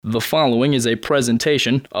The following is a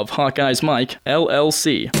presentation of Hawkeyes Mike,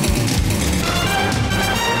 LLC.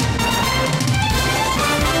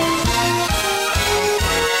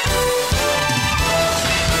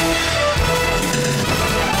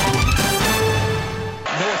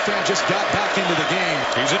 Just got back into the game.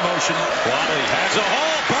 He's in motion. Wadley has a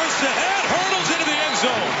hole, bursts ahead, hurdles into the end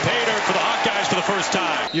zone. Pater for the Hawkeyes for the first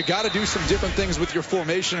time. You got to do some different things with your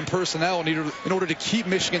formation and personnel in order to keep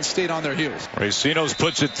Michigan State on their heels. Racinos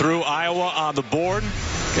puts it through. Iowa on the board.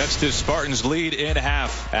 Gets the Spartans lead in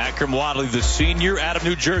half. Akram Wadley, the senior out of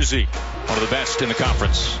New Jersey. One of the best in the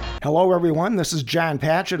conference. Hello everyone, this is John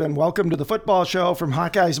Patchett and welcome to the football show from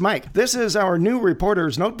Hawkeyes Mike. This is our new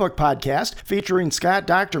Reporter's Notebook podcast featuring Scott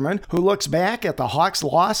Dochterman, who looks back at the Hawks'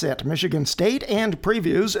 loss at Michigan State and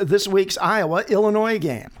previews this week's Iowa-Illinois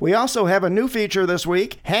game. We also have a new feature this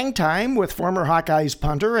week, Hang Time, with former Hawkeyes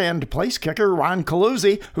punter and place kicker Ron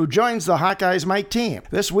Coluzzi, who joins the Hawkeyes Mike team.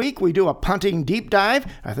 This week we do a punting deep dive.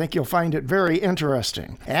 I think you'll find it very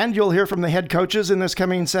interesting. And you'll hear from the head coaches in this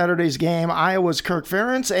coming Saturday's game, Iowa's Kirk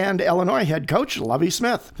Ferentz and Illinois head coach Lovie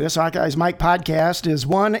Smith. This Hawkeyes Mike podcast is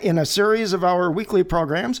one in a series of our weekly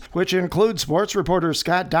programs, which include sports reporter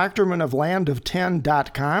Scott Dochterman of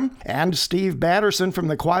LandOf10.com and Steve Batterson from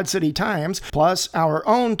the Quad City Times, plus our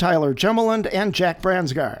own Tyler Chummeland and Jack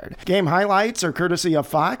Bransgard. Game highlights are courtesy of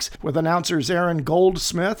Fox, with announcers Aaron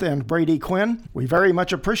Goldsmith and Brady Quinn. We very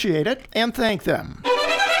much appreciate it and thank them.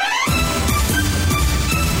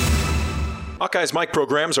 Hawkeyes Mike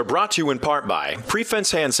programs are brought to you in part by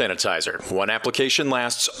Prefense Hand Sanitizer. One application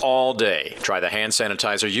lasts all day. Try the hand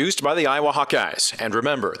sanitizer used by the Iowa Hawkeyes. And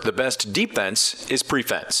remember, the best deep fence is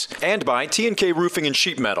Prefense. And by T&K Roofing and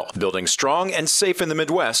Sheet Metal, building strong and safe in the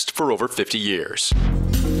Midwest for over 50 years.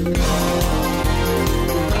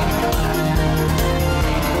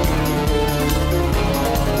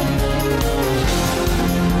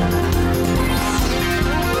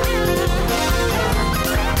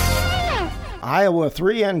 Iowa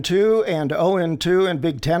 3-2 and 0-2 in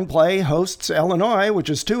Big Ten play hosts Illinois, which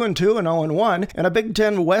is 2-2 and 0-1, in a Big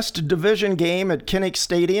Ten West Division game at Kinnick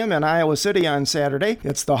Stadium in Iowa City on Saturday.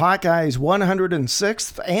 It's the Hawkeyes'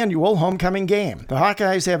 106th annual homecoming game. The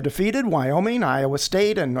Hawkeyes have defeated Wyoming, Iowa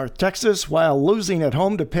State, and North Texas while losing at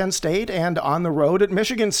home to Penn State and on the road at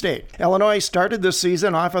Michigan State. Illinois started this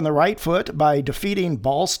season off on the right foot by defeating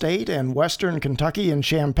Ball State and Western Kentucky in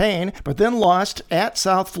Champaign, but then lost at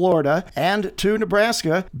South Florida and to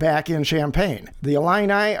Nebraska back in Champaign. The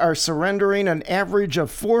Illini are surrendering an average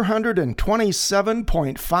of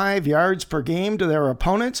 427.5 yards per game to their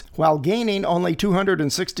opponents, while gaining only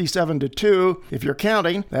 267 to 2. If you're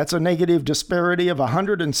counting, that's a negative disparity of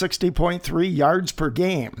 160.3 yards per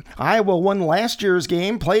game. Iowa won last year's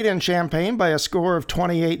game, played in Champaign, by a score of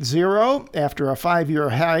 28-0 after a 5-year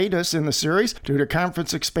hiatus in the series due to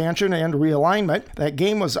conference expansion and realignment. That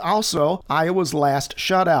game was also Iowa's last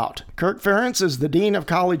shutout. Kirk Ferentz is the Dean of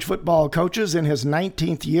College Football Coaches in his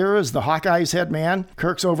 19th year as the Hawkeyes head man.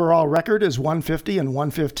 Kirk's overall record is 150 and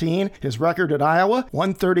 115. His record at Iowa,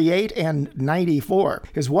 138 and 94.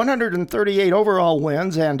 His 138 overall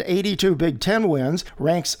wins and 82 Big Ten wins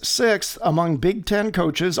ranks 6th among Big Ten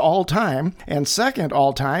coaches all time and 2nd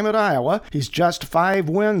all time at Iowa. He's just 5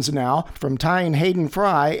 wins now from tying Hayden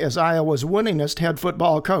Fry as Iowa's winningest head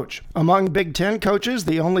football coach. Among Big Ten coaches,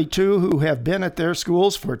 the only 2 who have been at their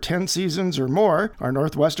schools for 10 seasons or more are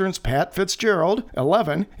Northwestern's Pat Fitzgerald,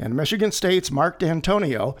 11, and Michigan State's Mark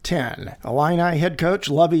D'Antonio, 10. Illini head coach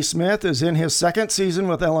Lovie Smith is in his 2nd season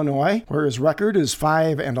with Illinois, where his record is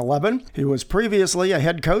 5-11. He was previously a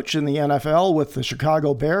head coach in the NFL with the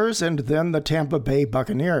Chicago Bears and then the Tampa Bay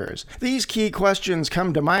Buccaneers. These key questions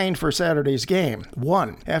come to mind for Saturday's game.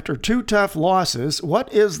 1. After 2 tough losses,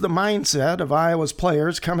 what is the mindset of Iowa's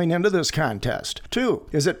players coming into this contest? 2.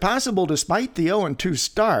 Is it possible, despite the 0-2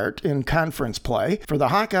 start in conference play, for the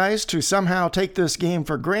Hawkeyes to somehow take this game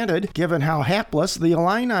for granted given how hapless the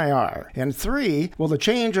Illini are? And 3, will the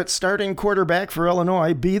change at starting quarterback for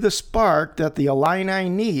Illinois be the spark that the Illini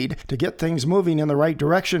need to get things moving in the right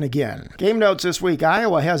direction again? Game notes this week: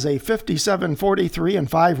 Iowa has a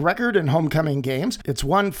 57-43-5 record in homecoming games. It's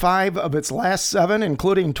won 5 of its last 7,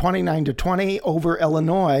 including 29-20 over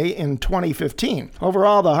Illinois in 2015.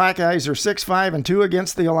 Overall, the Hawkeyes are 6-5-2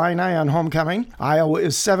 against the Illini on homecoming. Iowa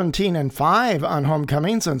is 17-5 5 on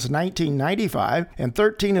homecoming since 1995 and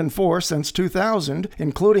 13-4 since 2000,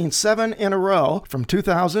 including 7 in a row from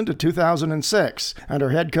 2000 to 2006.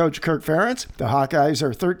 Under head coach Kirk Ferentz, the Hawkeyes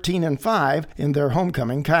are 13-5 in their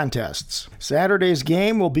homecoming contests. Saturday's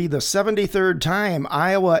game will be the 73rd time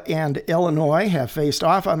Iowa and Illinois have faced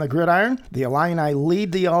off on the gridiron. The Illini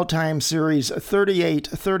lead the all-time series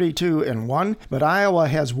 38-32-1, but Iowa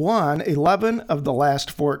has won 11 of the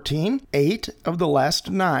last 14, 8 of the last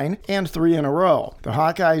 9, and 3 in a row. The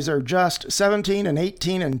Hawkeyes are just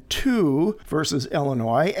 17-18-2 versus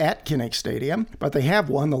Illinois at Kinnick Stadium, but they have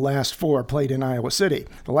won the last 4 played in Iowa City.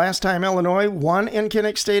 The last time Illinois won in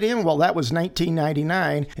Kinnick Stadium, well, that was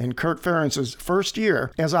 1999 in Kirk Ferentz's first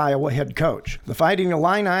year as Iowa head coach. The Fighting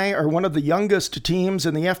Illini are one of the youngest teams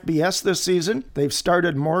in the FBS this season. They've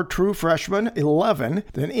started more true freshmen, 11,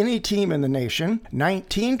 than any team in the nation.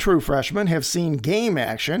 19 true freshmen have seen game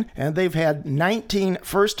action, and they've had 19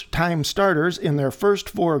 first-time starters in their first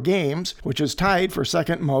 4 games, which is tied for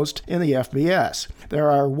second most in the FBS.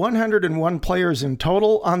 There are 101 players in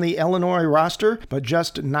total on the Illinois roster, but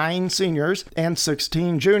just 9 seniors and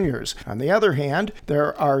 16 juniors. On the other hand,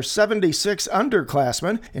 there are 76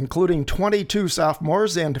 underclassmen, including 22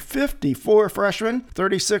 sophomores and 54 freshmen.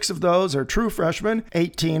 36 of those are true freshmen,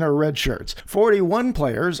 18 are redshirts. 41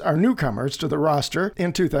 players are newcomers to the roster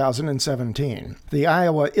in 2017. The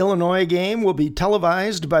Iowa-Illinois game will be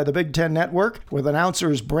televised by the Big Ten Network with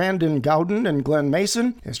announcers Brandon Gowden and Glenn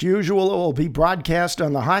Mason. As usual, it will be broadcast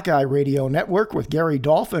on the Hawkeye Radio Network with Gary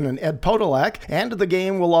Dolphin and Ed Podolak, and the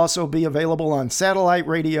game will also be available on satellite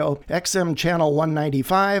radio, XM Channel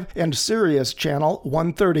 195, and Sirius Channel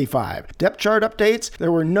 135. Depth chart updates: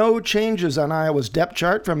 there were no changes on Iowa's depth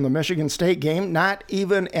chart from the Michigan State game, not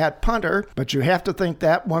even at punter, but you have to think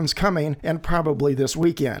that one's coming, and probably this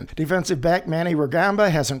weekend. Defensive back Manny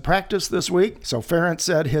Rugamba hasn't practiced this week, so Ferentz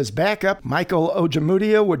said his backup, Michael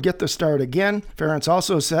Ojemudia, would get the start again. Ferentz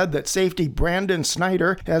also said that safety Brandon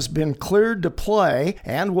Snyder has been cleared to play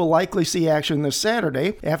and will likely see action this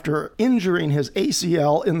Saturday after injuring his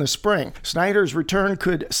ACL in the spring. Snyder's return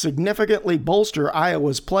could significantly bolster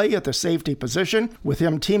Iowa's play at the safety position, with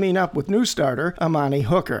him teaming up with new starter Amani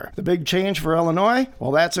Hooker. The big change for Illinois?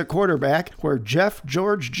 Well, that's at quarterback, where Jeff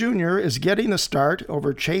George Jr. is getting the start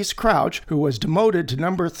over Chase Crouch, who was demoted to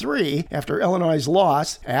number 3 after Illinois'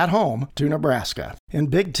 loss at home to Nebraska. In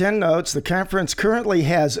Big Ten notes, the conference currently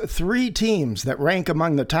has 3 teams that rank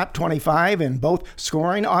among the top 25 in both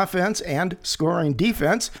scoring offense and scoring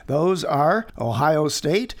defense. Those are Ohio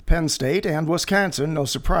State, Penn State, and Wisconsin. No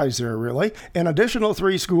surprise there, really. An additional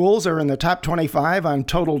 3 schools are in the top 25 on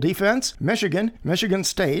total defense: Michigan, Michigan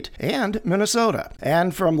State, and Minnesota.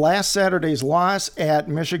 And from last Saturday's loss at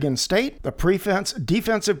Michigan State, the Prefense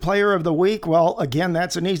Defensive Player of the Week, well, again,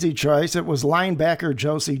 that's an easy choice. It was linebacker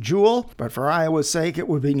Josie Jewell, but for Iowa's sake, it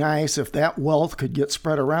would be nice if that wealth could get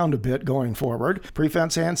spread around a bit going forward.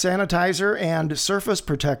 Prefense hand sanitizer and surface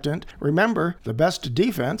protectant. Remember, the best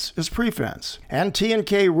defense is prefense. And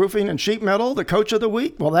T&K Roofing and Sheet Metal, the coach of the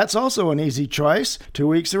week, well, that's also an easy choice. 2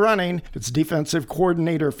 weeks running, it's defensive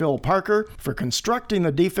coordinator Phil Parker for constructing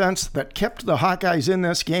the defense that kept the Hawkeyes in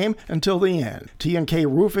this game until the end. T&K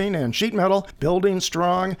Roofing and Sheet Metal, building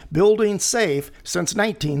strong, building safe since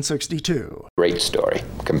 1962. Great story,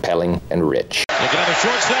 compelling and rich. Looking on the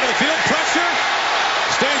short side of the field, pressure,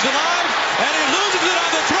 stays alive, and he loses it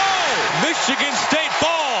on the throw. Michigan State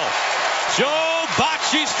ball. Joe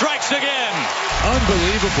Bacci strikes again.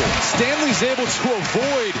 Unbelievable. Stanley's able to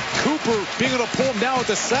avoid Cooper being able to pull him down with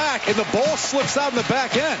the sack, and the ball slips out in the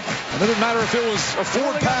back end. It doesn't matter if it was a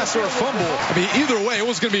forward pass or a fumble. I mean, either way, it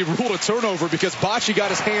was going to be ruled a turnover because Bacci got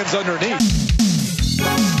his hands underneath.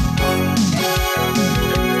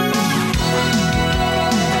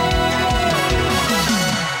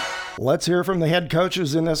 Let's hear from the head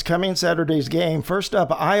coaches in this coming Saturday's game. First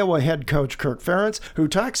up, Iowa head coach Kirk Ferentz, who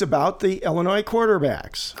talks about the Illinois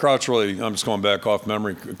quarterbacks. Crouch really, I'm just going back off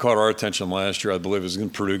memory, caught our attention last year. I believe it was in the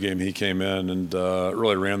Purdue game. He came in and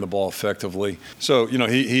really ran the ball effectively. So, you know,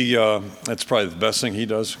 he that's probably the best thing he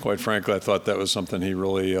does, quite frankly. I thought that was something he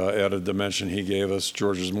really added dimension he gave us.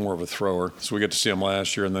 George is more of a thrower. So we get to see him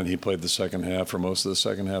last year, and then he played the second half for most of the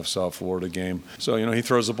second half South Florida game. So, you know, he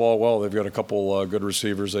throws the ball well. They've got a couple good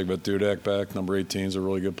receivers. They've got Duty Hudak back. Number 18 is a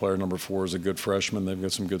really good player. Number 4 is a good freshman. They've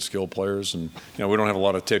got some good skill players. And, we don't have a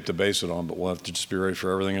lot of tape to base it on, but we'll have to just be ready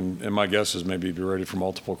for everything. And my guess is maybe be ready for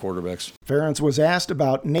multiple quarterbacks. Ferentz was asked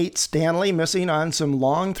about Nate Stanley missing on some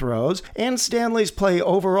long throws and Stanley's play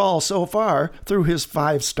overall so far through his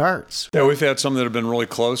 5 starts. Yeah, we've had some that have been really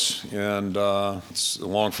close, and it's a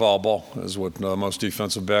long foul ball is what most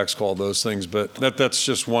defensive backs call those things. But that's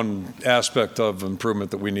just one aspect of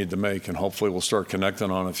improvement that we need to make, and hopefully we'll start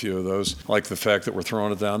connecting on a few of those. I like the fact that we're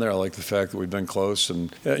throwing it down there. I like the fact that we've been close.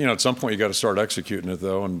 And, at some point you got to start executing it,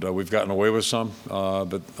 though, and we've gotten away with some,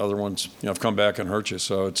 but other ones, have come back and hurt you.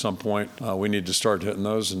 So at some point we need to start hitting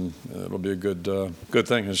those, and it'll be a good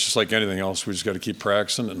thing. It's just like anything else. We just got to keep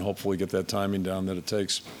practicing and hopefully get that timing down that it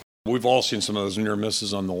takes. We've all seen some of those near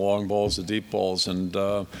misses on the long balls, the deep balls, and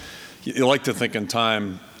you like to think in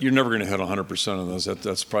time you're never going to hit 100% of those.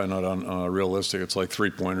 That's probably not realistic. It's like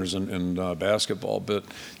 3-pointers in basketball. But,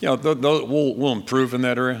 we'll improve in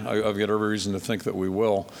that area. I've got every reason to think that we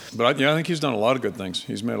will. But I think he's done a lot of good things.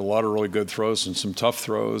 He's made a lot of really good throws and some tough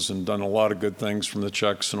throws and done a lot of good things from the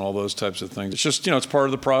checks and all those types of things. It's just, it's part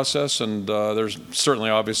of the process. And there's certainly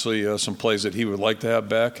obviously some plays that he would like to have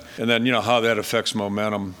back. And then, how that affects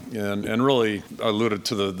momentum. And really I alluded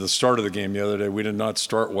to the start of the game the other day. We did not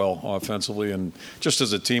start well offensively. And just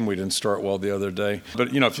as a team, we didn't start well the other day.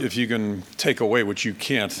 But, if you can take away, which you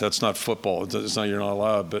can't, that's not football. It's not, you're not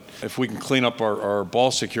allowed. But if we can clean up our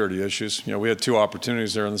ball security issues, we had 2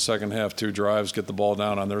 opportunities there in the second half, 2 drives, get the ball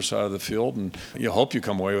down on their side of the field. And you hope you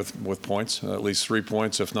come away with points, at least 3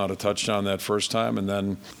 points, if not a touchdown that first time. And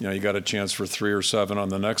then, you got a chance for 3 or 7 on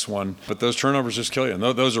the next one. But those turnovers just kill you. And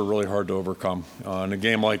those are really hard to overcome. In a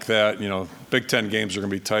game like that, Big Ten games are going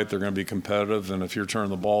to be tight. They're going to be competitive. And if you're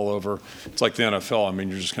turning the ball over, it's like the NFL.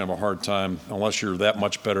 You're just going to have a hard time unless you're that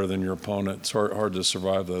much better than your opponent. It's hard to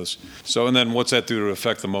survive those. So, and then what's that do to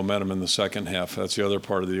affect the momentum in the second half? That's the other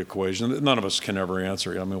part of the equation. None of us can ever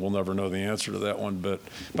answer. We'll never know the answer to that one. But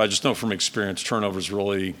I just know from experience, turnovers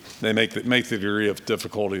really, they make the degree of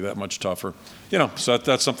difficulty that much tougher. So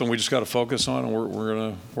that's something we just got to focus on, and we're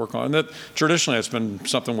going to work on. And that traditionally, it's been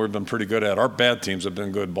something we've been pretty good at. Our bad teams have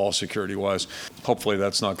been good ball security-wise. Hopefully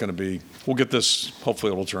that's not going to be, we'll get this,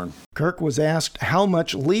 hopefully it'll turn. Kirk was asked how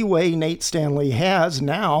much leeway Nate Stanley has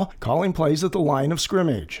now calling plays at the line of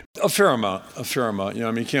scrimmage. A fair amount.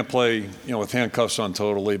 You can't play, with handcuffs on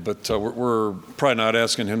totally, but we're probably not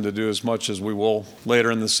asking him to do as much as we will later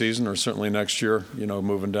in the season or certainly next year,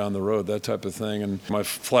 moving down the road, that type of thing. And my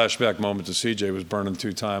flashback moment to CJ was burning 2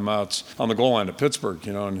 timeouts on the goal line at Pittsburgh,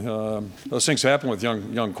 and those things happen with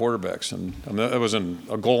young quarterbacks. And that was in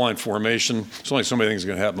a goal line formation. There's only so many things that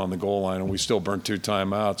can happen on the goal line, and we still burned 2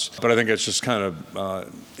 timeouts. But I think it's just kind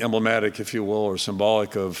of emblematic, if you will, or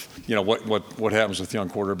symbolic of what happens with young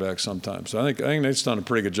quarterbacks sometimes. So I think Nate's done a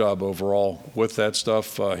pretty good job overall with that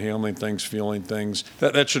stuff, handling things, feeling things.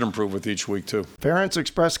 That should improve with each week too. Ferentz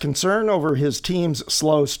expressed concern over his team's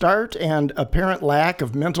slow start and apparent lack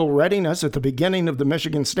of mental readiness at the beginning of the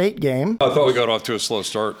Michigan State game. I thought we got off to a slow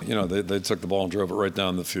start. They took the ball and drove it right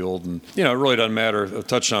down the field, and it really doesn't matter. A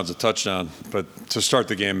touchdown's a touchdown, but to start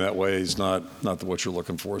the game that way is not what you're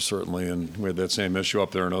looking for, certainly. And we had that same issue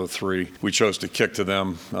up there in 2003. We chose to kick to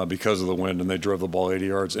them because of the wind, and they drove the ball 80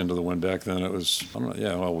 yards into the wind back then. It was,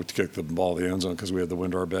 we kicked the ball to the end zone because we had the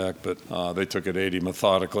wind our back, but they took it 80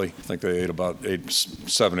 methodically. I think they ate about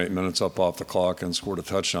 7-8 minutes up off the clock and scored a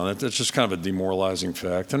touchdown. It's just kind of a demoralizing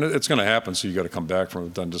fact, and it's going to happen, so you got to come back from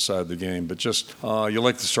it and decide the game. But just you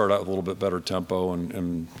like to start out with a little bit better tempo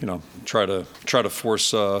and try to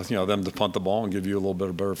force them to punt the ball and give you a little bit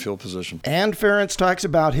of better field position. And Ferentz talks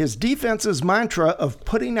about his defense's mantra of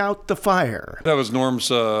putting out the fire. That was Norm's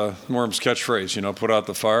catchphrase, put out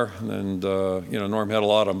the fire. And, Norm had a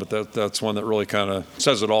lot of them, but that's one that really kind of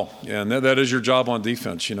says it all. And that is your job on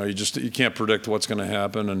defense. You can't predict what's going to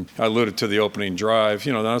happen. And I alluded to the opening drive.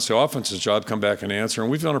 That's the offense's job, come back and answer.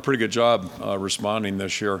 And we've done a pretty good job responding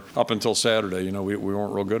this year up until Saturday. We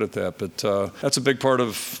weren't real good at that. But that's a big part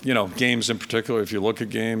of, games in particular. If you look at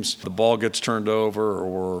games, the ball gets turned over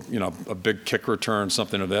or, a big kick return,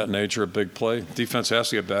 something of that nature, a big play. Defense has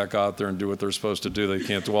to get back out there and do what they're supposed to do. They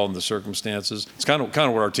can't dwell on the circumstances. It's kind of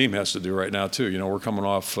what our team has to do right now too. We're coming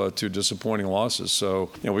off 2 disappointing losses, so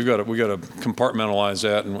we got to compartmentalize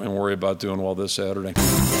that and worry about doing well this Saturday.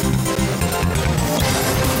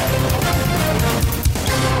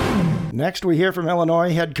 Next, we hear from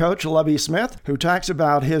Illinois head coach Lovie Smith, who talks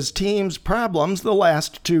about his team's problems the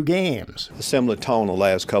last 2 games. A similar tone the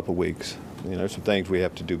last couple of weeks. There's some things we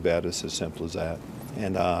have to do better. It's as simple as that.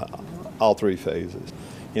 And all 3 phases.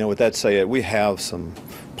 With that said, we have some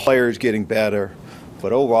players getting better,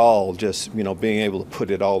 But overall, just, being able to put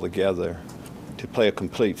it all together to play a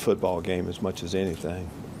complete football game as much as anything.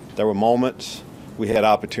 There were moments we had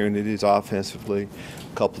opportunities offensively,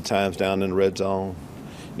 a couple of times down in the red zone.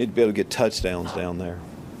 Need to be able to get touchdowns down there.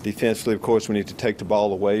 Defensively, of course, we need to take the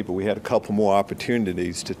ball away, but we had a couple more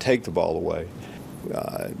opportunities to take the ball away.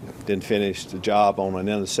 Didn't finish the job on an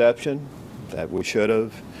interception that we should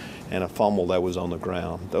have, and a fumble that was on the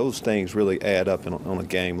ground. Those things really add up on a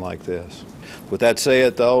game like this. With that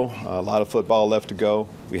said, though, a lot of football left to go.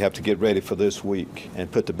 We have to get ready for this week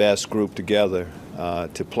and put the best group together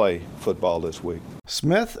to play football this week.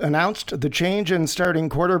 Smith announced the change in starting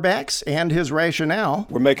quarterbacks and his rationale.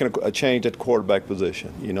 We're making a change at the quarterback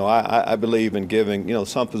position. I believe in giving,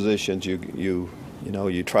 some positions you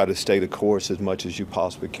try to stay the course as much as you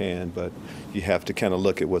possibly can, but you have to kind of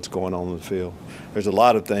look at what's going on in the field. There's a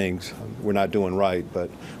lot of things we're not doing right, but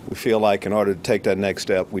we feel like in order to take that next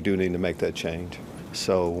step, we do need to make that change.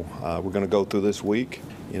 So we're going to go through this week.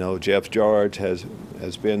 Jeff George has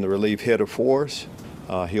been the relief hitter for us.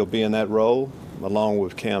 He'll be in that role along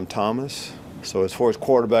with Cam Thomas. So as far as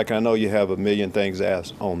quarterback, I know you have a million things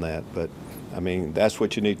asked on that, but that's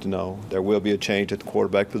what you need to know. There will be a change at the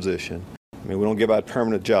quarterback position. We don't give out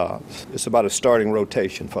permanent jobs. It's about a starting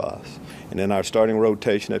rotation for us. And in our starting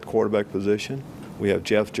rotation at the quarterback position, we have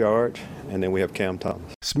Jeff George, and then we have Cam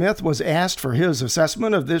Thomas. Smith was asked for his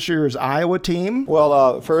assessment of this year's Iowa team.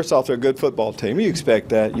 Well, first off, they're a good football team. You expect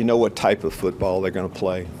that. You know what type of football they're going to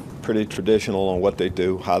play. Pretty traditional on what they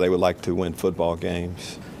do, how they would like to win football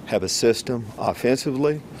games. Have a system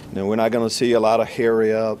offensively. We're not going to see a lot of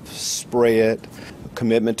hurry up, spread,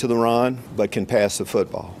 commitment to the run, but can pass the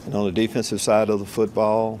football. And on the defensive side of the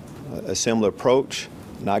football, a similar approach.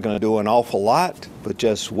 Not going to do an awful lot, but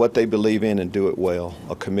just what they believe in and do it well,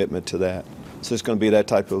 a commitment to that. So it's going to be that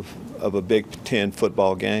type of a Big Ten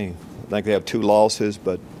football game. I think they have 2 losses,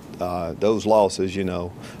 but those losses,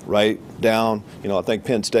 right down, I think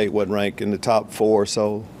Penn State would rank in the top 4 or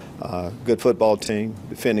so. Good football team,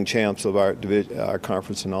 defending champs of our division, our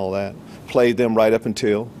conference and all that. Played them right up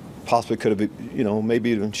until, possibly could have,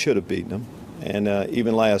 maybe even should have beaten them. And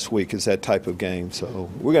even last week is that type of game.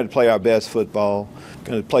 So we're going to play our best football,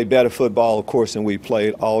 going to play better football, of course, than we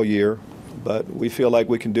played all year. But we feel like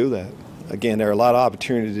we can do that. Again, there are a lot of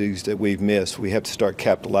opportunities that we've missed. We have to start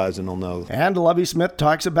capitalizing on those. And Lovie Smith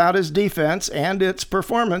talks about his defense and its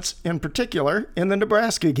performance, in particular, in the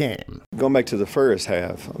Nebraska game. Going back to the first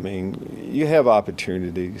half, you have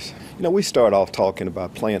opportunities. We start off talking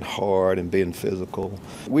about playing hard and being physical.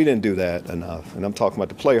 We didn't do that enough. And I'm talking about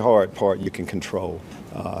the play hard part you can control.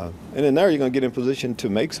 And then there you're going to get in position to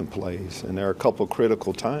make some plays. And there are a couple of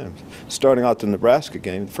critical times. Starting out the Nebraska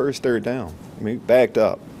game, first third down, backed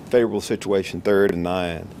up. Favorable situation, 3rd and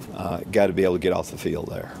 9. Got to be able to get off the field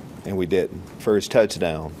there, and we didn't. First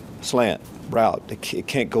touchdown, slant, route. It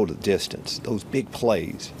can't go the distance. Those big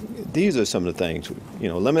plays. These are some of the things.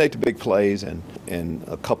 Eliminate the big plays, and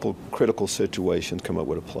a couple critical situations come up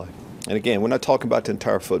with a play. And again, we're not talking about the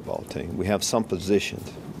entire football team. We have some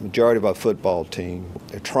positions. Majority of our football team,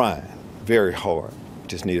 they're trying very hard.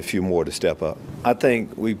 Just need a few more to step up. I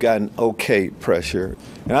think we've gotten okay pressure,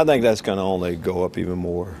 and I think that's going to only go up even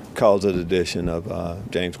more because of the addition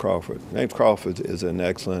of James Crawford. James Crawford is an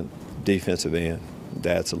excellent defensive end.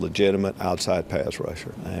 That's a legitimate outside pass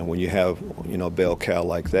rusher. And when you have, a bell cow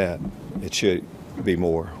like that, it should be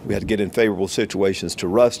more. We had to get in favorable situations to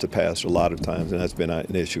rush the passer a lot of times, and that's been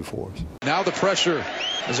an issue for us. Now the pressure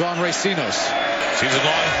is on Racinos. Season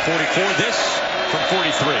long 44, this from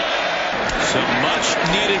 43. Some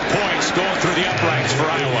much-needed points going through the uprights for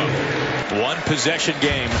Iowa. One possession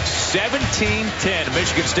game, 17-10.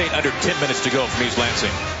 Michigan State under 10 minutes to go from East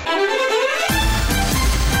Lansing.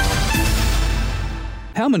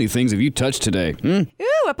 How many things have you touched today? Ooh,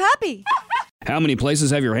 a puppy. How many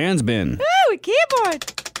places have your hands been? Ooh, a keyboard.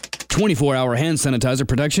 24-hour hand sanitizer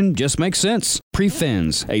protection just makes sense.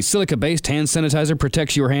 Prefens, a silica-based hand sanitizer,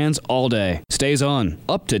 protects your hands all day. Stays on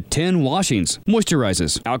up to 10 washings.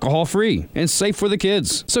 Moisturizes, alcohol-free, and safe for the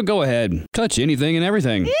kids. So go ahead, touch anything and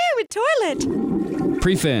everything. Ew, a toilet.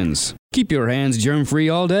 Prefens, keep your hands germ-free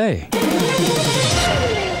all day.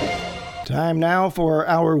 Time now for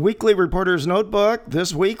our weekly Reporter's Notebook,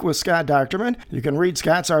 this week with Scott Docterman. You can read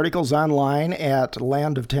Scott's articles online at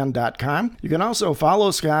landof10.com. You can also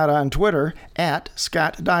follow Scott on Twitter at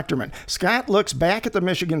Scott Docterman. Scott looks back at the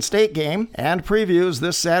Michigan State game and previews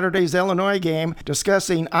this Saturday's Illinois game,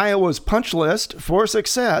 discussing Iowa's punch list for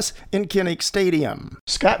success in Kinnick Stadium.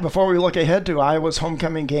 Scott, before we look ahead to Iowa's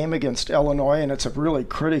homecoming game against Illinois, and it's a really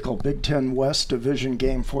critical Big Ten West Division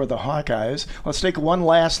game for the Hawkeyes, let's take one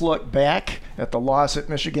last look back at the loss at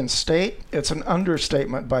Michigan State. It's an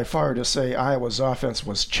understatement by far to say Iowa's offense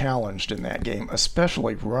was challenged in that game,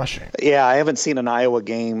 especially rushing. Yeah, I haven't seen an Iowa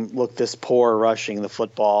game look this poor rushing the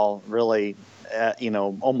football, really.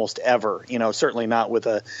 Almost ever, certainly not with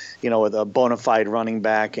a bona fide running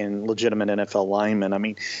back and legitimate NFL lineman. I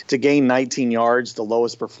mean, to gain 19 yards, the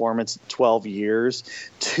lowest performance in 12 years,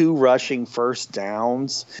 2 rushing first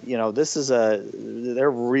downs, they're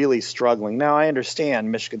really struggling. Now, I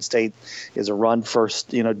understand Michigan State is a run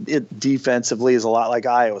first, it defensively is a lot like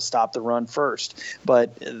Iowa, stop the run first.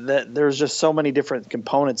 But there's just so many different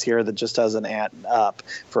components here that just doesn't add up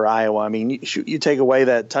for Iowa. I mean, you take away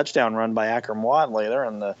that touchdown run by Akram Wadley, they're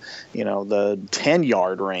in the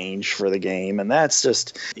 10-yard range for the game, and that's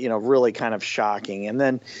just really kind of shocking. And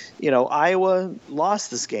then Iowa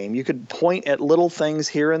lost this game. You could point at little things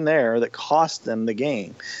here and there that cost them the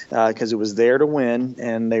game because it was there to win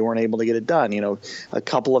and they weren't able to get it done. A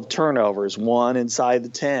couple of turnovers, one inside the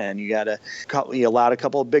 10. You allowed a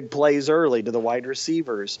couple of big plays early to the wide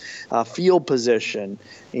receivers, field position.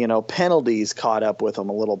 Penalties caught up with them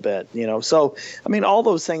a little bit. So I mean, all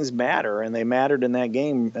those things matter, and they mattered in that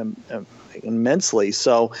game immensely.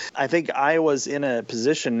 So I think Iowa's in a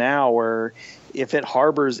position now where if it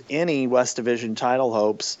harbors any West Division title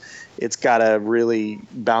hopes, it's got to really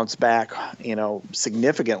bounce back,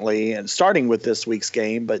 significantly, and starting with this week's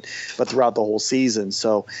game, but throughout the whole season.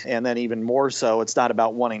 So, and then even more so, it's not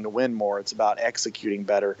about wanting to win more; it's about executing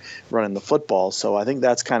better, running the football. So, I think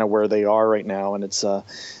that's kind of where they are right now, and it's, they're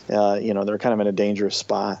kind of in a dangerous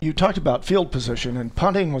spot. You talked about field position, and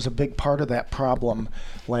punting was a big part of that problem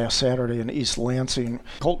last Saturday in East Lansing.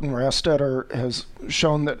 Colton Rastetter has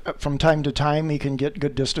shown that from time to time he can get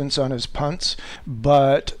good distance on his punts,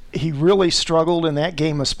 but he really struggled in that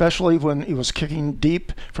game, especially when he was kicking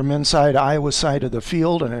deep from inside Iowa's side of the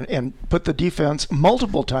field and put the defense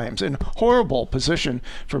multiple times in horrible position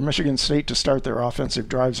for Michigan State to start their offensive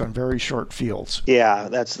drives on very short fields. Yeah,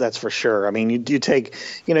 that's for sure. I mean, you take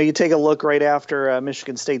a look right after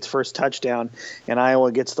Michigan State's first touchdown, and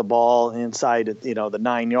Iowa gets the ball inside the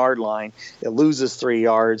 9-yard line. It loses 3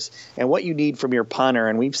 yards, and what you need from your punter,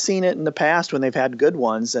 and we've seen it in the past when they've had good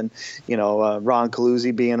ones, and Ron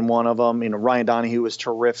Caluzzi being one of them, Ryan Donahue was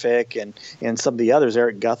terrific, and some of the others,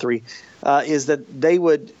 Eric Guthrie, is that they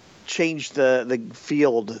would change the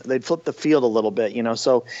field. They'd flip the field a little bit,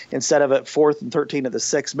 so instead of at 4th and 13 at the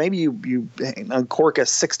 6, maybe you uncork a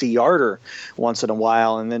 60-yarder once in a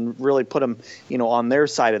while and then really put them, on their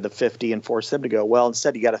side of the 50 and force them to go. Well,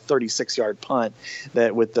 instead you got a 36-yard punt and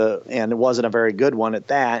it wasn't a very good one at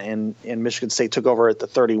that, and Michigan State took over at the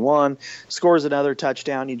 31, scores another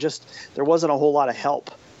touchdown. There wasn't a whole lot of help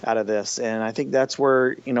out of this, and I think that's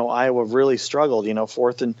where Iowa really struggled.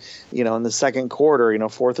 Fourth and in the second quarter,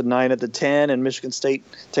 4th and 9 at the 10, and Michigan State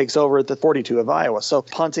takes over at the 42 of Iowa. So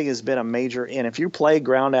punting has been a major. And if you play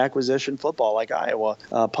ground acquisition football like Iowa,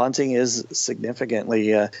 punting is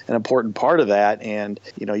significantly an important part of that. And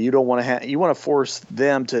you don't want to you want to force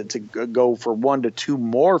them to go for 1 to 2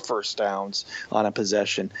 more first downs on a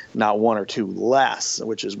possession, not 1 or 2 less,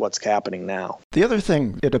 which is what's happening now. The other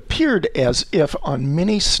thing, it appeared as if on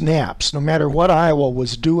many snaps, no matter what Iowa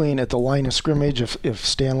was doing at the line of scrimmage, if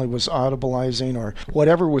Stanley was audibilizing or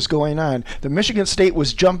whatever was going on, the Michigan State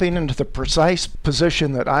was jumping into the precise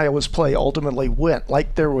position that Iowa's play ultimately went,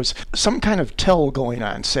 like there was some kind of tell going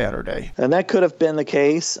on Saturday. And that could have been the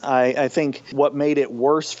case. I think what made it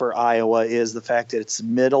worse for Iowa is the fact that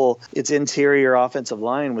its interior offensive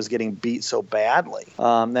line was getting beat so badly.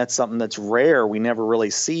 That's something that's rare. We never really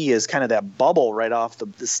see is kind of that bubble right off the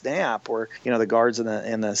snap where, the guards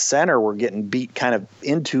in the center were getting beat kind of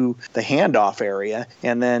into the handoff area,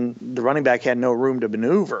 and then the running back had no room to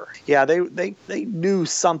maneuver. Yeah, they knew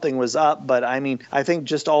something was up, but I mean, I think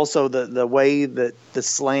just also the way that the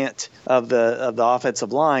slant of the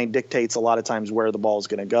offensive line dictates a lot of times where the ball is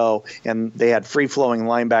going to go, and they had free-flowing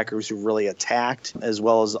linebackers who really attacked, as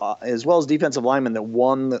well as defensive linemen that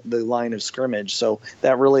won the line of scrimmage. So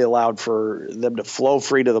that really allowed for them to flow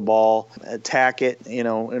free to the ball, attack it,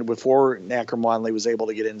 and before Akram Wadley was able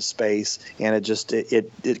to get into space, and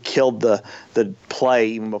it killed the play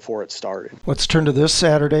even before it started. Let's turn to this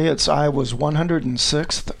Saturday. It's Iowa's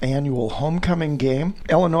 106th annual homecoming game.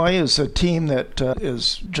 Illinois is a team that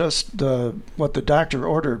is just what the doctor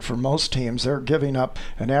ordered for most teams. They're giving up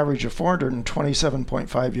an average of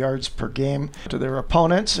 427.5 yards per game to their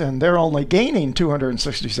opponents, and they're only gaining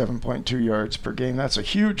 267.2 yards per game. That's a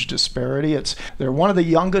huge disparity. They're one of the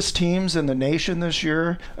youngest teams in the nation this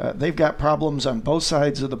year. They've got problems on both sides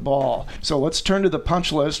sides of the ball. So let's turn to the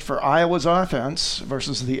punch list for Iowa's offense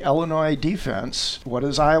versus the Illinois defense. What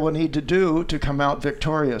does Iowa need to do to come out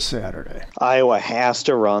victorious Saturday? Iowa has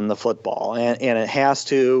to run the football, and it has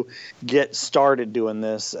to get started doing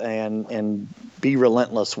this and be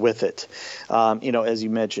relentless with it. As you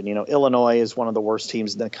mentioned, Illinois is one of the worst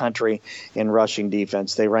teams in the country in rushing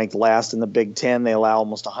defense. They ranked last in the Big Ten. They allow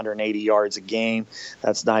almost 180 yards a game.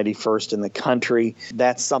 That's 91st in the country.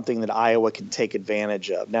 That's something that Iowa can take advantage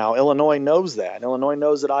of. Now, Illinois knows that. Illinois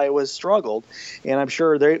knows that Iowa has struggled, and I'm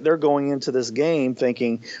sure they're going into this game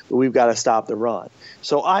thinking, well, we've got to stop the run.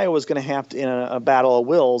 So Iowa's going to have to, in a battle of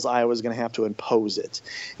wills, Iowa's going to have to impose it.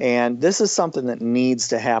 And this is something that needs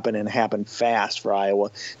to happen and happen fast for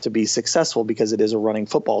Iowa to be successful, because it is a running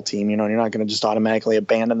football team. You're not going to just automatically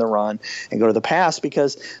abandon the run and go to the pass,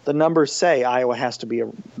 because the numbers say Iowa has to be a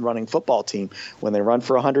running football team. When they run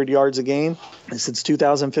for 100 yards a game, since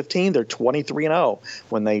 2015, they're 23-0.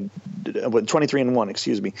 23-1,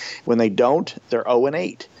 excuse me. When they don't, they're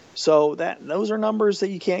 0-8. So those are numbers that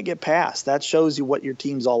you can't get past. That shows you what your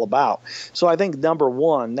team's all about. So I think number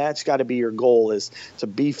one, that's got to be your goal, is to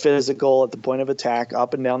be physical at the point of attack,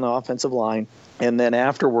 up and down the offensive line, and then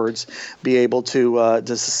afterwards be able to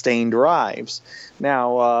sustain drives.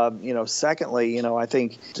 Now, secondly, I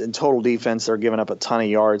think in total defense, they're giving up a ton of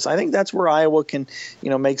yards. I think that's where Iowa can,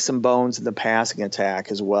 make some bones in the passing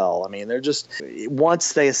attack as well. I mean, they're just,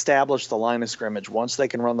 once they establish the line of scrimmage, once they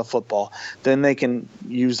can run the football, then they can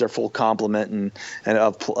use their full complement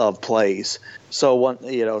of plays. So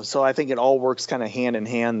so I think it all works kind of hand in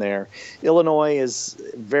hand there. Illinois is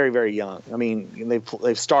very, very young. I mean,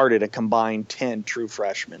 they've started a combined 10 true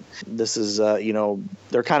freshmen. This is,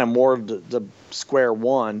 they're kind of more of the square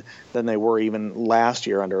one than they were even last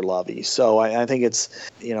year under Lovie. So I think it's,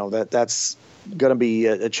 that's going to be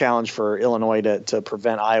a challenge for Illinois to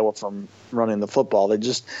prevent Iowa from running the football.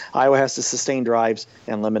 Iowa has to sustain drives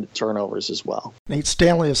and limit turnovers as well. Nate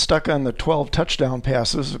Stanley is stuck on the 12 touchdown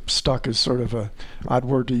passes. Stuck is sort of a odd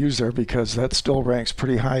word to use there, because that still ranks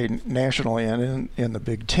pretty high nationally and in the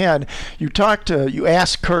Big Ten. You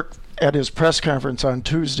asked Kirk at his press conference on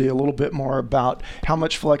Tuesday a little bit more about how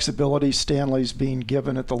much flexibility Stanley's being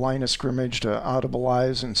given at the line of scrimmage to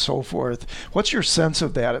audibilize and so forth. What's your sense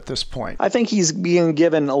of that at this point? I think he's being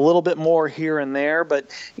given a little bit more here and there, but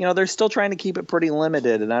they're still trying to keep it pretty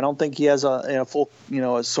limited, and I don't think he has a full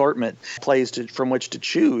assortment plays from which to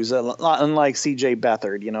choose. Unlike C.J.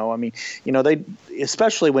 Beathard, they,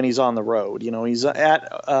 especially when he's on the road, he's at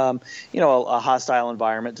a hostile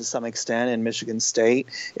environment to some extent in Michigan State.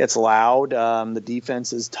 It's loud. The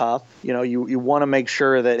defense is tough. You want to make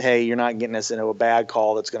sure that, hey, you're not getting us into a bad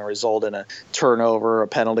call that's going to result in a turnover, a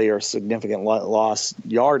penalty, or significant loss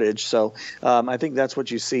yardage. So I think that's what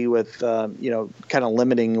you see with, kind of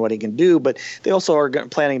limiting what he can do. But they also are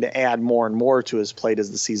planning to add more and more to his plate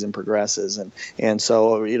as the season progresses. And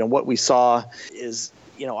so, what we saw is,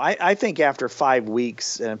 I think after 5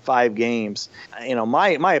 weeks and 5 games,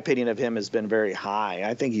 my opinion of him has been very high.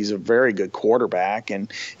 I think he's a very good quarterback,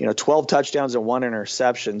 and 12 touchdowns and 1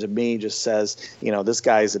 interception to me just says, this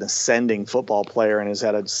guy's an ascending football player and has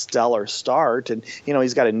had a stellar start. And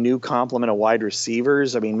he's got a new complement of wide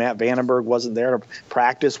receivers. I mean, Matt Vandenberg wasn't there to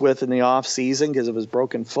practice with in the off season because of his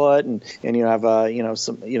broken foot, and you have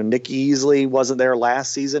Nick Easley wasn't there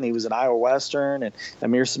last season. He was at Iowa Western, and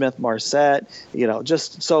Amir Smith-Marset.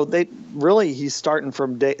 So he's starting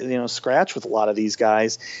from scratch with a lot of these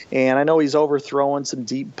guys, and I know he's overthrowing some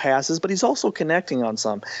deep passes, but he's also connecting on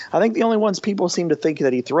some. I think the only ones people seem to think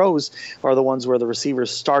that he throws are the ones where the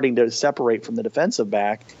receiver's starting to separate from the defensive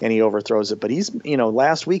back and he overthrows it. But he's,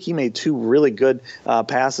 last week he made 2 really good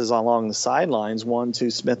passes along the sidelines, one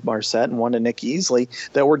to Smith-Marset and one to Nick Easley,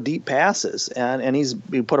 that were deep passes, and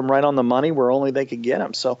he put them right on the money where only they could get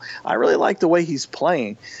him. So I really like the way he's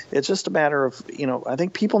playing. It's just a matter of, I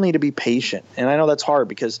think people need to be patient. And I know that's hard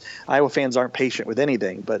because Iowa fans aren't patient with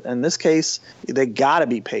anything. But in this case, they got to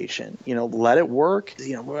be patient. Let it work.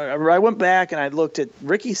 I went back and I looked at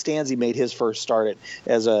Ricky Stanzi made his first start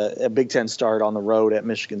as a Big Ten start on the road at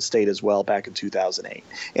Michigan State as well back in 2008.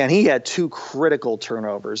 And he had 2 critical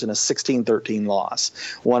turnovers in a 16-13 loss,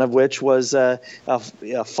 one of which was a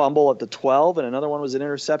fumble at the 12, and another one was an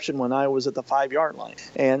interception when Iowa was at the 5-yard line.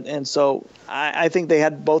 And so I think they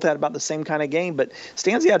both had about the same kind of game. But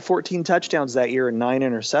Stanley had 14 touchdowns that year and 9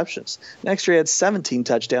 interceptions. Next year he had 17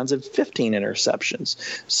 touchdowns and 15 interceptions.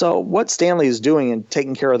 So what Stanley is doing and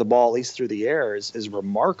taking care of the ball, at least through the air, is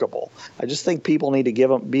remarkable. I just think people need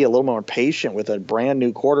to be a little more patient with a brand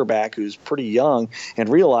new quarterback who's pretty young and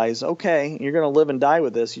realize, okay, you're going to live and die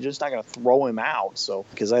with this. You're just not going to throw him out. So,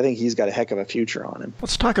 because I think he's got a heck of a future on him.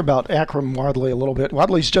 Let's talk about Akrum Wadley a little bit.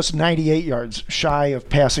 Wadley's just 98 yards shy of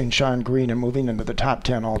passing Sean Green and moving into the top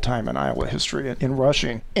 10 all-time in Iowa history in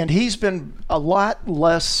rushing. And he's been a lot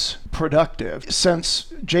less productive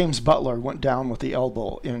since James Butler went down with the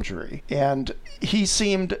elbow injury. And he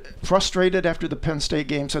seemed frustrated after the Penn State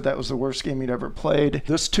game, said that was the worst game he'd ever played.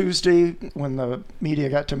 This Tuesday, when the media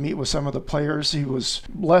got to meet with some of the players, he was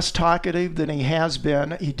less talkative than he has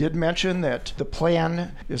been. He did mention that the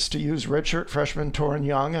plan is to use redshirt freshman Torrin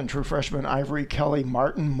Young and true freshman Ivory Kelly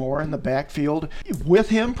Martin more in the backfield with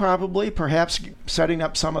him, probably, perhaps setting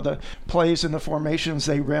up some of the plays in the formations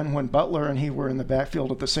they ran when Butler and he were in the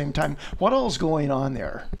backfield at the same time. What all's going on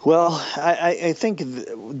there? Well, I think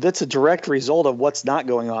that's a direct result of what's not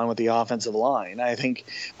going on with the offensive line. I think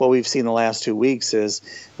what we've seen the last 2 weeks is,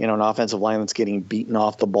 an offensive line that's getting beaten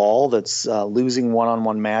off the ball, that's losing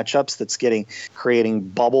one-on-one matchups, that's creating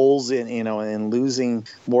bubbles and losing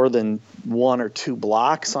more than 1 or 2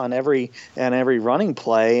 blocks on every running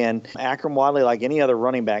play. And Akrum Wadley, like any other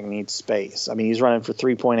running back, needs space. I mean, he's running for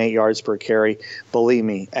 3.8 yards per carry. Believe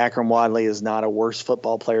me, Akrum Wadley is not a worse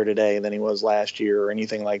football player today than he was last year or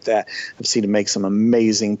anything like that. I've seen him make some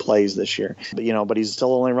amazing plays this year. But he's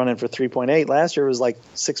still only running for 3.8. Last year it was like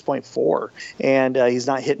 6.4. And he's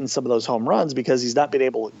not hitting some of those home runs because he's not been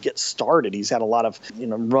able to get started. He's had a lot of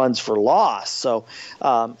runs for loss. So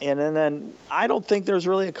and then I don't think there's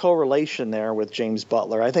really a correlation there with James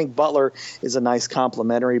Butler. I think Butler is a nice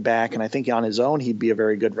complementary back, and I think on his own he'd be a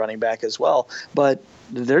very good running back as well. But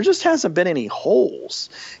there just hasn't been any holes,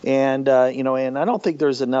 and and I don't think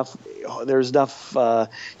there's enough.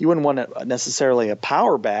 You wouldn't want necessarily a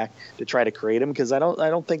power back to try to create him, because I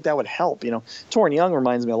don't think that would help. Torrin Young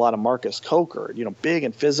reminds me a lot of Marcus Coker. Big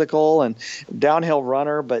and physical and downhill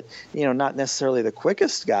runner, but not necessarily the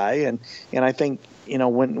quickest guy. And I think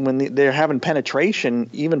when they're having penetration,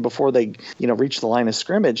 even before they reach the line of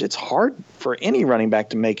scrimmage, it's hard for any running back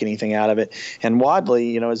to make anything out of it. And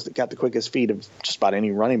Wadley, has got the quickest feet of just about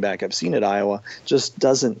any running back I've seen at Iowa. It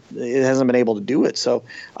hasn't been able to do it. So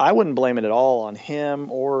I wouldn't blame it at all on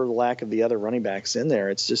him or the lack of the other running backs in there.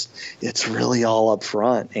 It's really all up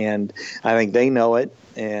front, and I think they know it.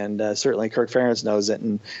 And certainly Kirk Ferentz knows it.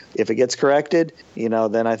 And if it gets corrected,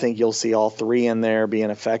 then I think you'll see all 3 in there being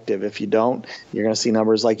effective. If you don't, you're going to see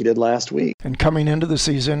numbers like you did last week. And coming into the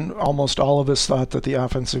season, almost all of us thought that the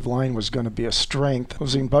offensive line was going to be a strength.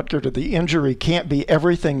 Losing Butker to the injury can't be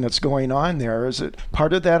everything that's going on there. Is it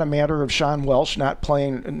part of that a matter of Sean Welsh not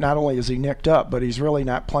playing? Not only is he nicked up, but he's really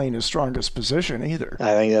not playing his strongest position either.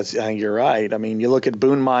 I think you're right. I mean, you look at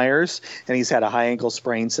Boone Myers, and he's had a high ankle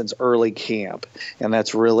sprain since early camp, and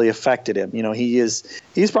that's really affected him.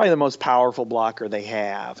 He's probably the most powerful blocker they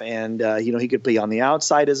have, and he could be on the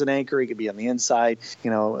outside as an anchor, he could be on the inside,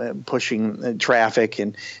 pushing traffic,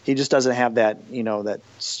 and he just doesn't have that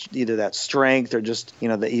either that strength or just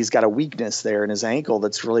that he's got a weakness there in his ankle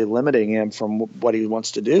that's really limiting him from what he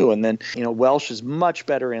wants to do. And then Welsh is much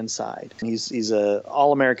better inside. He's a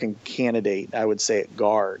All-American candidate, I would say, at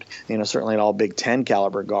guard. Certainly an All Big Ten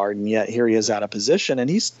caliber guard, and yet here he is out of position, and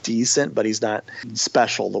he's decent, but he's not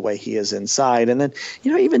special the way he is inside. And then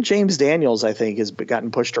even James Daniels, I think, has gotten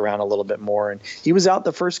pushed around a little bit more, and he was out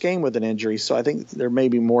the first game with an injury, so I think there may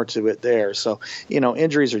be more to it there. So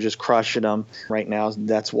injuries are just crushing them right now.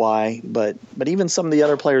 That's why. But even some of the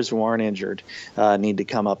other players who aren't injured need to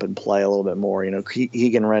come up and play a little bit more.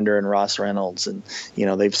 Keegan Render and Ross Reynolds, and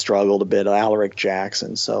they've struggled a bit. Alaric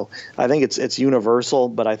Jackson. So I think it's universal,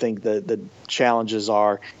 but I think the challenges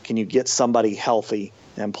are, can you get somebody healthy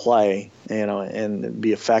and play, and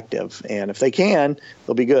be effective? And if they can,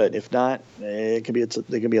 they'll be good. If not, it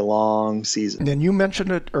could be a long season. And you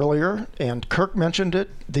mentioned it earlier, and Kirk mentioned it,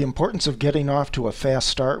 the importance of getting off to a fast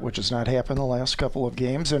start, which has not happened the last couple of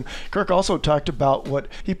games. And Kirk also talked about what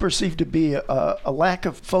he perceived to be a lack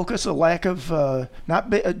of focus, a lack of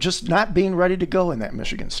not being ready to go in that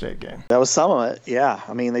Michigan State game. That was some of it, yeah.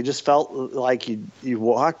 I mean, they just felt like you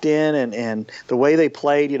walked in, and the way they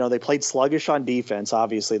played, they played sluggish on defense.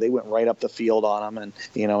 Obviously, they went right up the field on them. And,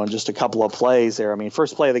 in just a couple of plays there. I mean,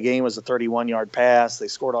 first play of the game was a 31-yard pass. They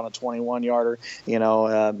scored on a 21-yarder.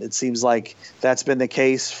 It seems like that's been the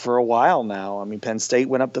case for a while now. I mean, Penn State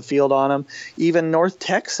went up the field on them. Even North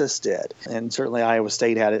Texas did. And certainly Iowa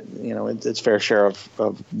State had it, its fair share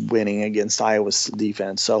of winning against Iowa's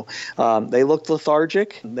defense. So they looked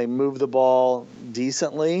lethargic. They moved the ball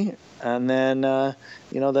decently. And then,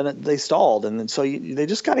 then they stalled. And then, so they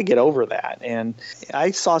just got to get over that. And I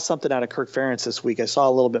saw something out of Kirk Ferentz this week. I saw a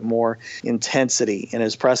little bit more intensity in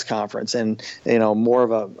his press conference and, more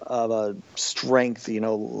of a strength,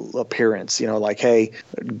 appearance, like, hey,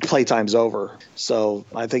 playtime's over. So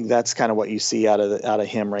I think that's kind of what you see out of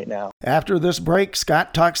him right now. After this break,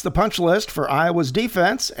 Scott talks the punch list for Iowa's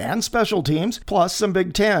defense and special teams, plus some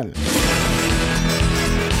Big Ten.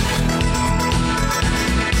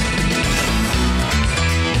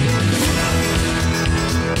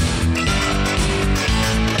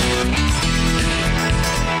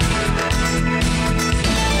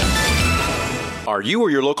 Are you or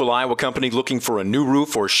your local Iowa company looking for a new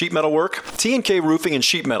roof or sheet metal work? T&K Roofing and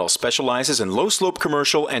Sheet Metal specializes in low-slope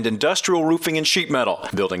commercial and industrial roofing and sheet metal.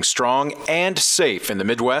 Building strong and safe in the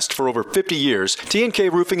Midwest for over 50 years, T&K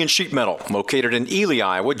Roofing and Sheet Metal, located in Ely,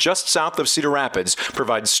 Iowa, just south of Cedar Rapids,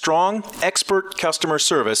 provides strong, expert customer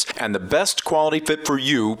service and the best quality fit for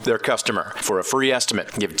you, their customer. For a free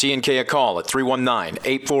estimate, give T&K a call at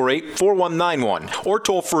 319-848-4191 or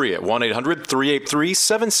toll free at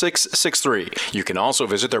 1-800-383-7663. You can also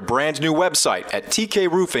visit their brand new website at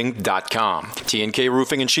tkroofing.com. T&K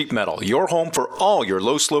Roofing and Sheet Metal, your home for all your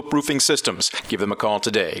low-slope roofing systems. Give them a call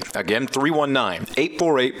today. Again,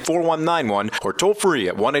 319-848-4191 or toll free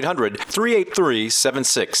at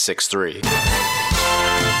 1-800-383-7663.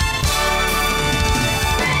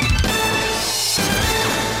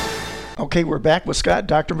 Okay, we're back with Scott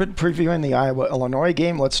Dochterman previewing the Iowa-Illinois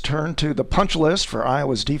game. Let's turn to the punch list for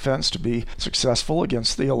Iowa's defense to be successful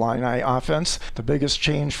against the Illini offense. The biggest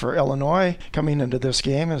change for Illinois coming into this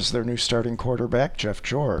game is their new starting quarterback, Jeff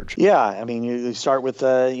George. Yeah, I mean, you start with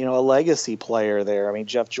a legacy player there. I mean,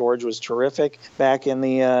 Jeff George was terrific back in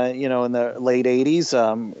the in the late 80s.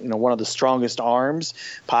 One of the strongest arms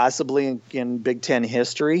possibly in Big Ten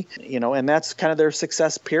history. And that's kind of their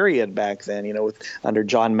success period back then. Under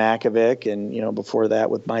John Mackovic. And, before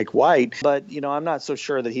that with Mike White. But, I'm not so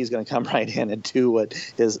sure that he's going to come right in and do what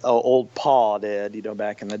his old Pa did,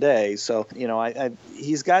 back in the day. So,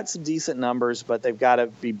 he's got some decent numbers, but they've got to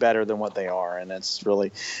be better than what they are. And that's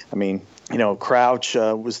really, Crouch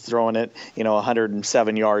was throwing it,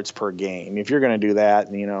 107 yards per game. If you're going to do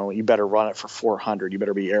that, you better run it for 400. You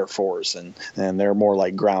better be Air Force. And they're more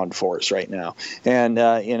like ground force right now. And,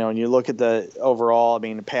 when you look at the overall,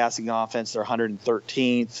 the passing offense, they're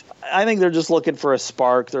 113th. I think they're just looking for a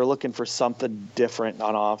spark. They're looking for something different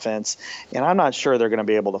on offense, and I'm not sure they're going to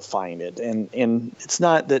be able to find it. And it's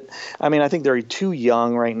not that. I think they're too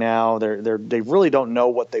young right now. They really don't know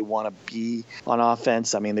what they want to be on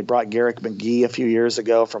offense. They brought Garrick McGee a few years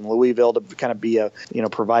ago from Louisville to kind of be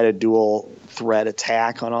provide a dual threat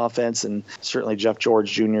attack on offense, and certainly Jeff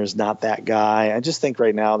George Jr. is not that guy. I just think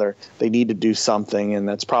right now they need to do something, and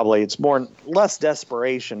it's less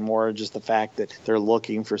desperation, more just the fact that they're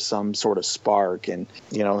looking for some sort of spark, and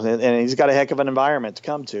he's got a heck of an environment to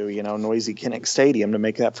come to, noisy Kinnick Stadium to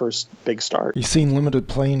make that first big start. He's seen limited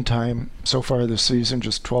playing time so far this season,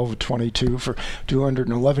 just 12 of 22 for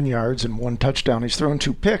 211 yards and 1 touchdown. He's thrown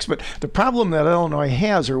 2 picks, but the problem that Illinois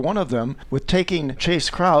has, or one of them, with taking Chase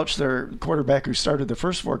Crouch, their quarterback who started the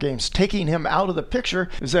first 4 games, taking him out of the picture,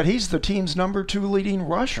 is that he's the team's number 2 leading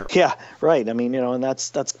rusher. Yeah, right. And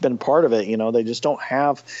that's been part of it. They just don't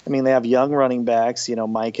have. They have young running backs.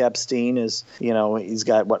 Mike Epstein is. He's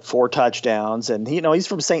got 4 touchdowns, and he's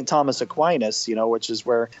from St. Thomas Aquinas. Which is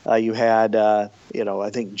where you had. I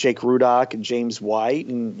think Jake Rudock and James White,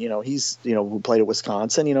 and he's who played at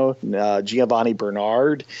Wisconsin. Giovanni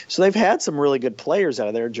Bernard. So they've had some really good players out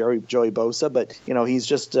of there. Joey Bosa, but he's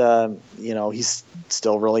just he's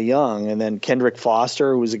still really young. And then Kendrick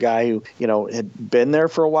Foster, who was a guy who had been there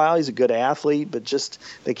for a while. He's a good athlete, but just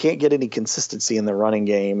they can't get any consistency in the running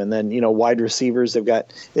game. And then wide receivers, they've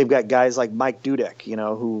got guys like Mike Dudek,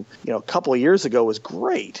 who a couple of years ago was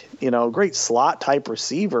great, great slot type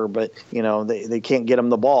receiver, but they can't get him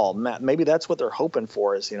the ball. Maybe that's what they're hoping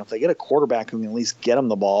for is if they get a quarterback who can at least get him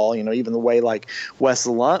the ball, even the way like Wes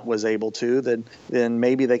Lunt was able to, then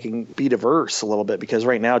maybe they can be diverse a little bit, because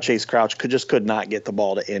right now Chase Crouch could not get the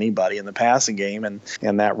ball to anybody in the passing game,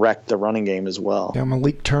 and that wrecked the running game as well. Yeah,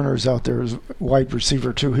 Malik Turner's out there as wide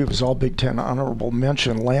receiver too. He was all Big Ten honorable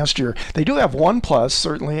mention last year. They do have one plus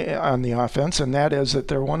certainly on the offense, and that is that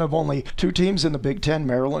they're one of only 2 teams in the Big Ten,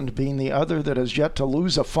 Maryland Maryland being the other that has yet to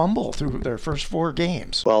lose a fumble through their first 4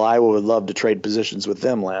 games. Well, Iowa would love to trade positions with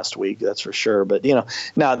them last week, that's for sure. But,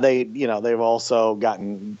 now they've also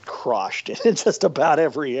gotten crushed in just about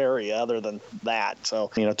every area other than that.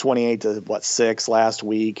 So, 28-6 last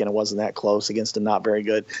week, and it wasn't that close against a not very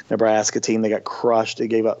good Nebraska team. They got crushed. They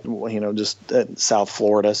gave up, just South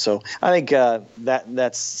Florida. So I think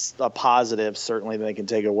that's a positive, certainly, that they can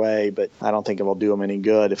take away, but I don't think it will do them any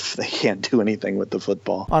good if they can't do anything with the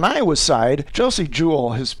football. On Iowa's side, Josey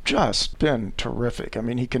Jewell has just been terrific. I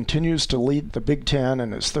mean, he continues to lead the Big Ten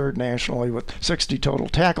and is third nationally with 60 total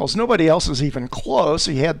tackles. Nobody else is even close.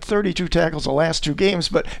 He had 32 tackles the last 2 games,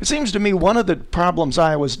 but it seems to me one of the problems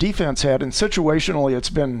Iowa's defense had, and situationally it's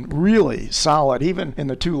been really solid, even in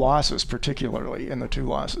the 2 losses, particularly in the 2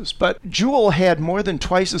 losses. But Jewell had more than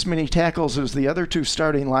twice as many tackles as the other 2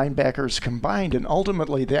 starting linebackers combined, and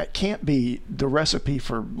ultimately that can't be the recipe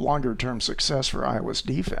for longer-term success for Iowa's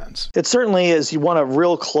defense. It certainly is. You want a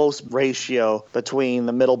real close ratio between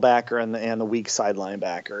the middle backer and the weak side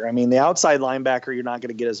linebacker. I mean, the outside linebacker, you're not going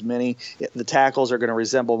to get as many. The tackles are going to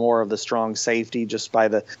resemble more of the strong safety just by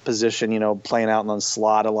the position, playing out in the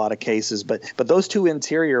slot a lot of cases. But those 2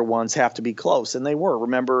 interior ones have to be close, and they were.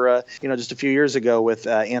 Remember, just a few years ago with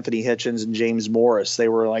Anthony Hitchens and James Morris, they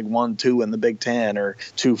were like 1-2 in the Big Ten or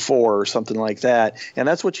 2-4 or something like that. And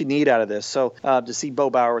that's what you need out of this. So to see Bo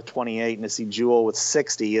Bauer with 28 and to see Jewell with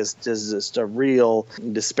 60 is just a real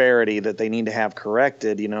disparity that they need to have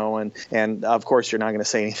corrected, and of course you're not going to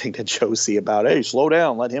say anything to Josey about, hey, slow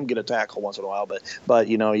down, let him get a tackle once in a while, but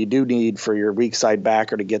you do need for your weak side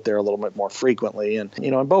backer to get there a little bit more frequently, and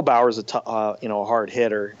Bo Bauer's a hard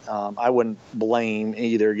hitter. I wouldn't blame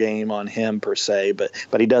either game on him per se,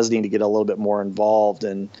 but he does need to get a little bit more involved,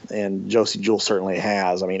 and Josey Jewell certainly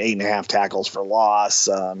has. I mean, 8.5 tackles for loss,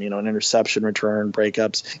 an interception return,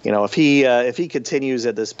 breakups. If he continues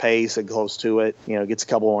at this pace and close to it, gets a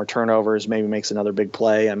couple more turnovers, maybe makes another big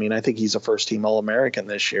play. I mean, I think he's a first-team All-American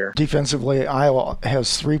this year. Defensively, Iowa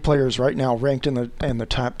has 3 players right now ranked in the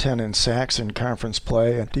top 10 in sacks in conference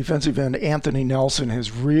play. And defensive end Anthony Nelson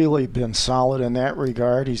has really been solid in that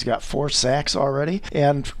regard. He's got 4 sacks already.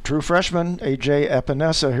 And true freshman A.J.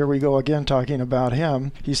 Epinesa, here we go again talking about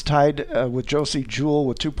him. He's tied with Josey Jewell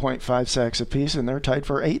with 2.5 sacks apiece, and they're tied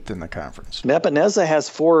for 8th in the conference. Epinesa has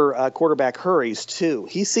 4 quarterback hurries, too.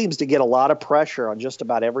 He seems to get a lot of pressure on just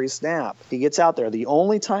about every snap. He gets out there. The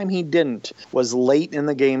only time he didn't was late in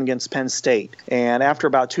the game against Penn State. And after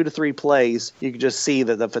about 2 to 3 plays, you could just see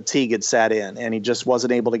that the fatigue had set in, and he just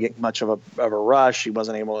wasn't able to get much of a rush. He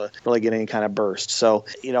wasn't able to really get any kind of burst. So,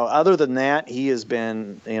 other than that, he has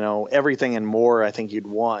been, everything and more I think you'd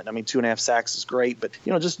want. I mean, 2.5 sacks is great, but,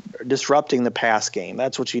 just disrupting the pass game,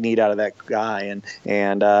 that's what you need out of that guy.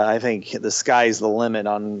 And I think the sky's the limit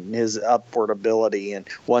on his upward ability. And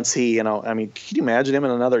once he, can you imagine him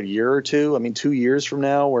in another year or 2? I mean, 2 years from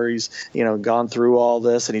now where he's, gone through all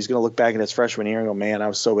this and he's going to look back at his freshman year and go, man, I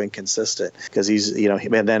was so inconsistent, because he's,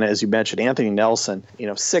 and then as you mentioned, Anthony Nelson,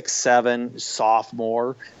 6'7",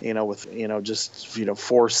 sophomore, with, just,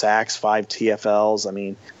 4 sacks, 5 TFLs. I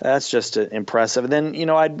mean, that's just impressive. And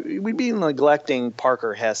then, we'd be neglecting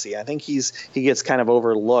Parker Hesse. I think he gets kind of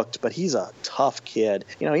overlooked, but he's a tough kid.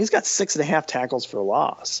 He's got 6.5 tackles for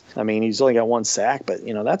loss. I mean, he's only got 1 sack, but,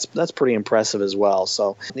 that's pretty impressive as well.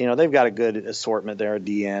 So, they've got a good assortment there at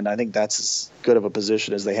the end. I think that's as good of a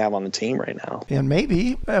position as they have on the team right now. And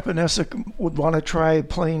maybe Epinesa would want to try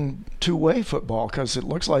playing two-way football, because it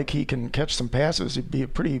looks like he can catch some passes. He'd be a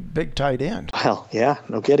pretty big tight end. Well, yeah,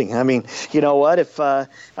 no kidding. I mean, you know what? If I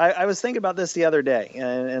was thinking about this the other day,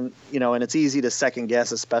 and it's easy to second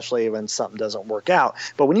guess, especially when something doesn't work out.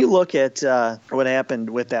 But when you look at what happened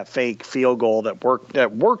with that fake field goal that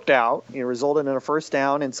worked out, resulted in a first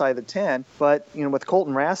down inside the 10. But with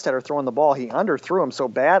Colton Rastetter throwing the ball, he underthrew him so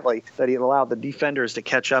badly that he allowed the defenders to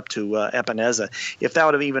catch up to Epinesa. If that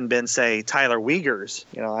would have even been, say, Tyler Wiegers,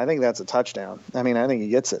 I think that's a touchdown. I mean, I think he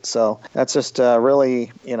gets it. So that's just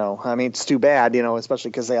really, it's too bad,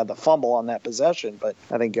 especially because they had the fumble on that possession. But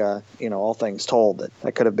I think, all things told,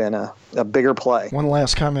 that could have been a bigger play. One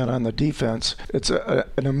last comment on the defense. It's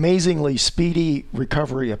an amazingly speedy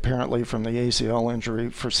recovery, apparently, from the ACL injury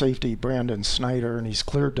for safety Brandon Snyder, and he's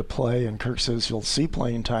cleared to play, and Kirk says he'll see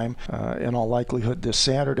playing time in all likelihood this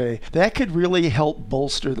Saturday. That could really help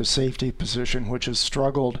bolster the safety position, which has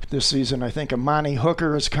struggled this season. I think Amani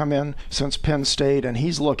Hooker has come in since Penn State, and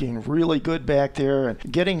he's looking really good back there.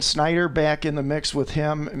 And getting Snyder back in the mix with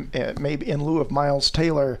him, maybe in lieu of Miles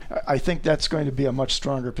Taylor, I think that's going to be a much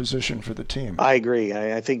stronger position for the team. I agree.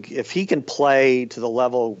 I think if he can play to the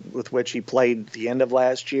level with which he played at the end of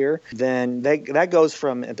last year, then that goes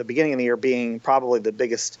from at the beginning of the year being probably the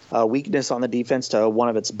biggest weakness on the defense to one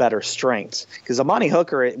of its better strengths. Because Amani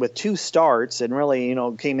Hooker, with 2 starts and really,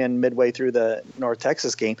 came in midway through the North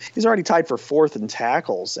Texas game, he's already tied for 4th in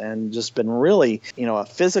tackles and just been really, a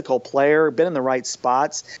physical player, been in the right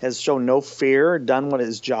spots, has shown no fear, done what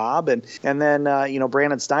his job. And then,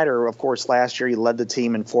 Brandon Snyder, of course, last year he led the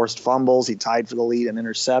team in forced fumbles. He tied for the lead in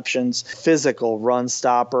interceptions, physical run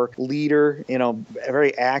stopper, leader,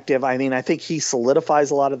 very active. I think he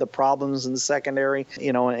solidifies a lot of the problems in the secondary,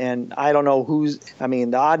 and I don't know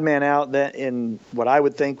the odd man out that in what I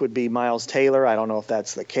would think would be Miles Taylor. I don't know if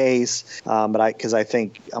that's the case, because I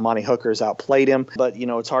think Amani Hooker's outplayed him, but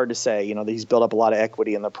it's hard to say. He's built up a lot of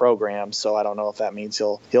equity in the program, so I don't know if that means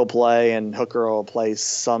he'll play and Hooker will play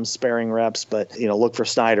some sparing reps, but look for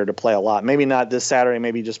Snyder to play a lot. Maybe not this Saturday,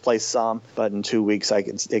 maybe just play some, but in 2 weeks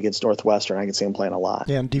against Northwestern, I can see him playing a lot.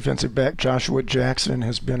 Yeah, and defensive back Joshua Jackson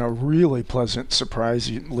has been a really pleasant surprise.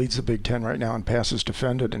 He leads the Big Ten right now in passes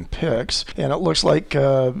defended and picks, and it looks like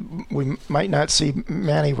we might not see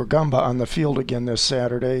Manny Rugamba on the field again this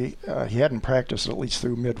Saturday. He hadn't practiced at least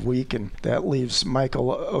through midweek, and that leaves Michael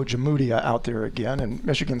Ojemudia out there again, and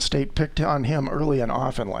Michigan State picked on him early and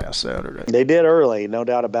often last Saturday. They did early, no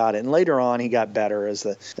doubt about it, and later on he got better as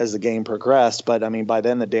the game progressed, but by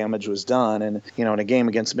then the damage was done, and in a game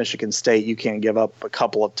against Michigan State you can't give up a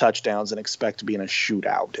couple of touchdowns and expect to be in a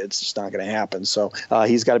shootout. It's just not going to happen. So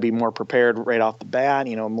he's got to be more prepared right off the bat.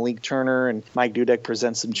 Malik Turner and Mike Dudek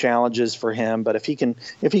present some challenges for him, but if he can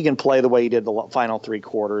play the way he did the final 3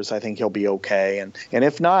 quarters, I think he'll be okay. And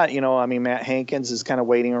if not, Matt Hankins is kind of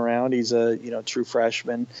waiting around. He's a true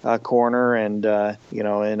freshman corner, and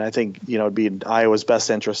and I think it'd be in Iowa's best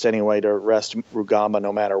interest anyway to rest Rugamba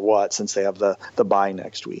no matter what, since they have the bye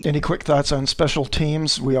next week. Any quick thoughts on special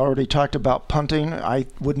teams? We already talked about punting. I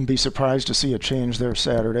wouldn't be surprised to see a change there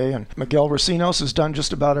Saturday. And Miguel Recinos has done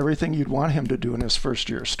just about everything you'd want him to do in his first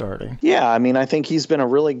year starting. Yeah, I think he's been a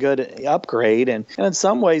really good upgrade, and in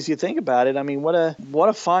some ways you think about it, what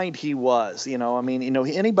a find he was.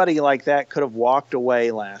 Anybody like that could have walked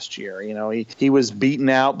away last year. He was beaten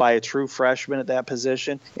out by a true freshman at that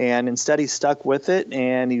position, and instead he stuck with it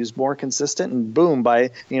and he was more consistent, and boom,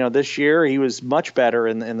 by this year he was much better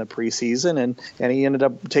in the preseason, and he ended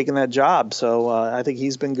up taking that job. So I think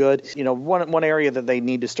he's been good. One area that they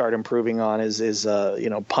need to start improving on is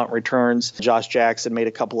punt returns. Josh Jackson made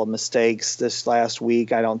a couple of mistakes this last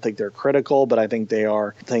week. I don't think they're critical, but I think they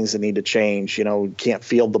are things that need to change. Can't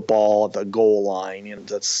field the ball at the goal line.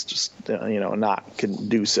 That's just not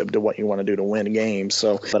conducive to what you want to do to win games.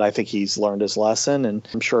 So, but I think he's learned his lesson, and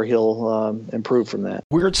I'm sure he'll improve from that.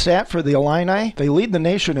 Weird stat for the Illini: they lead the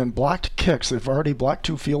nation in blocked kicks. They've already blocked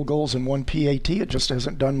 2 field goals and 1 PAT. It just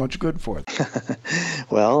hasn't done much good for them.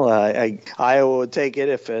 Well, Iowa would take it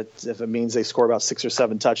if it means they score about 6 or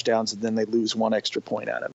 7 touchdowns and then they lose 1 extra point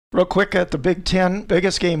out of it. Real quick, at the Big Ten,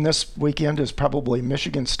 biggest game this weekend is probably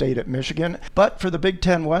Michigan State at Michigan. But for the Big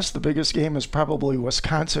Ten West, the biggest game is probably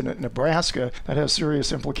Wisconsin at Nebraska. That has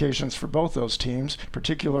serious implications for both those teams,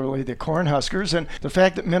 particularly the Cornhuskers. And the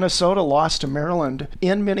fact that Minnesota lost to Maryland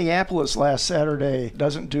in Minneapolis last Saturday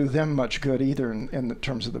doesn't do them much good either in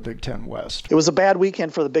terms of the Big Ten West. It was a bad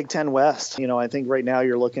weekend for the Big Ten West. I think right now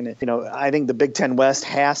you're looking at, I think the Big Ten West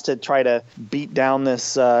has to try to beat down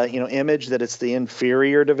this, image that it's the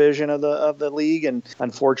inferior division of the league, and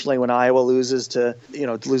unfortunately when Iowa loses to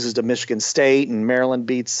Michigan State and Maryland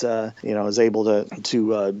beats is able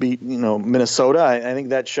to beat Minnesota, I think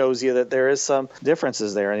that shows you that there is some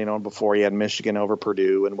differences there. Before you had Michigan over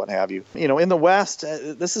Purdue and what have you. In the West,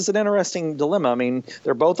 this is an interesting dilemma.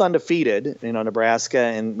 They're both undefeated. Nebraska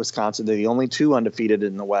and Wisconsin, they're the only 2 undefeated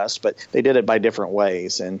in the West, but they did it by different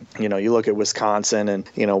ways. And you look at Wisconsin,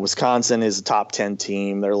 and Wisconsin is a top 10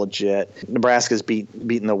 team. They're legit. Nebraska's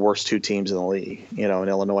beaten the worst 2 teams in the league, in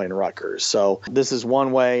Illinois and Rutgers. So this is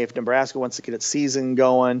one way. If Nebraska wants to get its season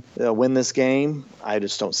going, win this game, I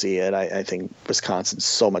just don't see it. I think Wisconsin's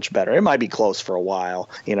so much better. It might be close for a while,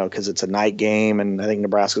 because it's a night game, and I think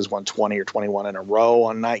Nebraska's won 20 or 21 in a row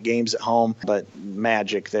on night games at home. But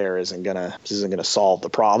magic there isn't gonna solve the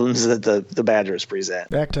problems that the Badgers present.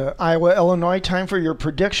 Back to Iowa, Illinois. Time for your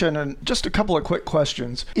prediction, and just a couple of quick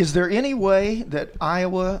questions. Is there any way that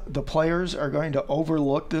Iowa, the players, are going to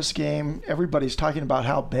overlook overlook this game? Everybody's talking about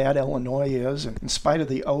how bad Illinois is, and in spite of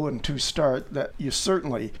the 0-2 start, that you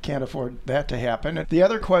certainly can't afford that to happen. And the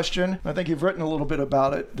other question, I think you've written a little bit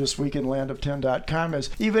about it this week in landof10.com, is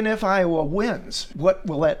even if Iowa wins, what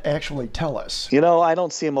will that actually tell us? I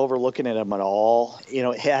don't see them overlooking at them at all.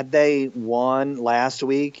 Had they won last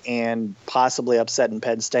week and possibly upset in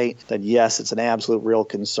Penn State, then yes, it's an absolute real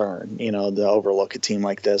concern, to overlook a team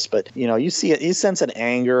like this. But, you see it, you sense an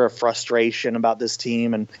anger, a frustration about this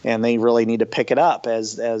team, and they really need to pick it up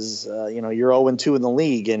as you're 0-2 in the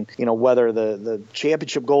league. And, whether the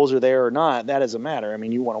championship goals are there or not, that doesn't matter. I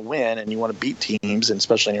mean, you want to win and you want to beat teams, and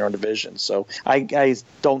especially in your own division. So I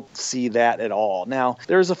don't see that at all. Now,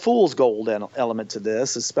 there's a fool's gold element to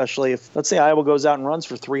this, especially if, let's say, Iowa goes out and runs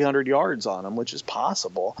for 300 yards on them, which is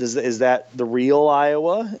possible. Is that the real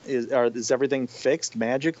Iowa? Is everything fixed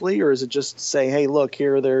magically, or is it just say, hey, look,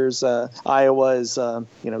 there's Iowa is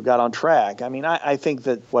got on track? I mean, I think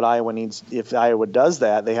that what Iowa needs, if Iowa does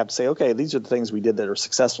that, they have to say, okay, these are the things we did that are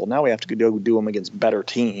successful. Now we have to do them against better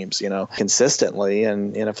teams, consistently,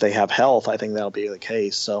 and if they have health, I think that'll be the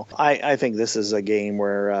case. So I think this is a game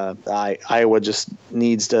where Iowa just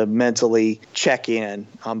needs to mentally check in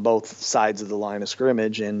on both sides of the line of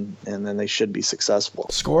scrimmage, and then they should be successful.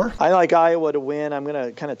 Score? I like Iowa to win. I'm going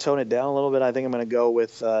to kind of tone it down a little bit. I think I'm going to go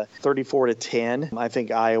with 34-10. I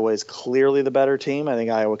think Iowa is clearly the better team. I think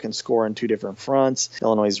Iowa can score on two different fronts.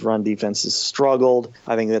 Illinois' run defense has struggled.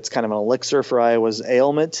 I think that's kind of an elixir for Iowa's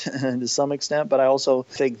ailment to some extent, but I also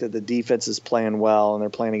think that the defense is playing well, and they're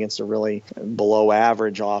playing against a really below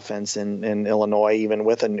average offense in Illinois, even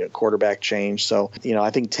with a quarterback change. So,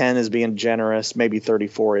 I think 10 is being generous. Maybe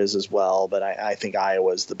 34 is as well, but I think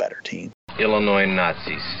Iowa is the better team. Illinois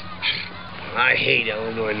Nazis. I hate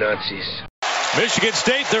Illinois Nazis. Michigan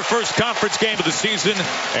State, their first conference game of the season,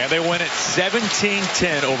 and they win it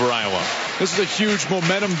 17-10 over Iowa. This is a huge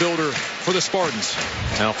momentum builder for the Spartans.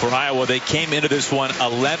 Now for Iowa, they came into this one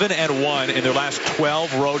 11-1 in their last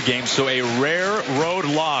 12 road games, so a rare road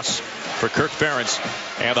loss for Kirk Ferentz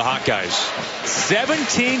and the Hawkeyes.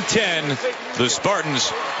 17-10, the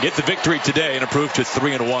Spartans get the victory today and improve to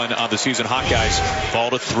 3-1 on the season. Hawkeyes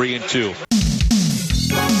fall to 3-2.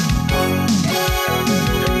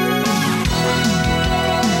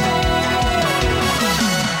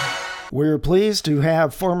 We're pleased to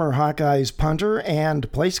have former Hawkeyes punter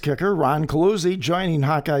and place kicker Ron Coluzzi joining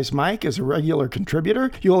Hawkeyes Mike as a regular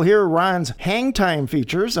contributor. You'll hear Ron's hang time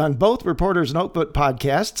features on both Reporter's Notebook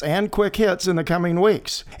podcasts and Quick Hits in the coming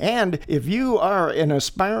weeks. And if you are an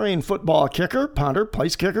aspiring football kicker, punter,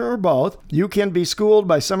 place kicker, or both, you can be schooled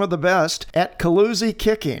by some of the best at Coluzzi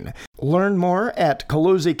Kicking. Learn more at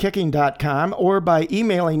ColuzziKicking.com or by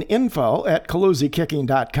emailing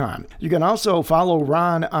info@ColuzziKicking.com. You can also follow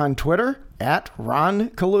Ron on Twitter at Ron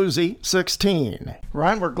Coluzzi 16.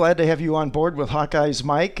 Ron, we're glad to have you on board with Hawkeyes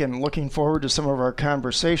Mike and looking forward to some of our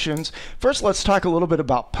conversations. First, let's talk a little bit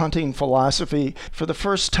about punting philosophy. For the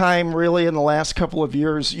first time, really, in the last couple of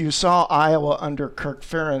years, you saw Iowa under Kirk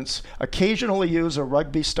Ferentz occasionally use a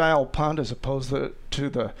rugby-style punt as opposed to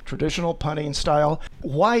the traditional punting style.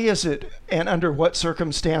 Why is it, and under what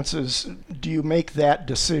circumstances do you make that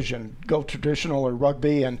decision, go traditional or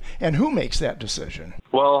rugby, and who makes that decision?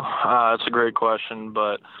 Well, it's a great question,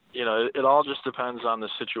 but it all just depends on the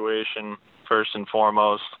situation first and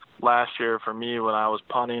foremost. Last year for me, when I was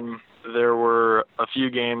punting, there were a few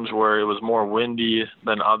games where it was more windy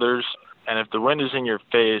than others, and if the wind is in your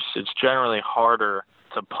face, it's generally harder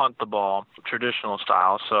to punt the ball traditional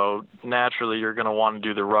style. So naturally you're going to want to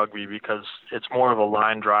do the rugby because it's more of a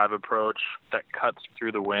line drive approach that cuts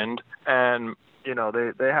through the wind. And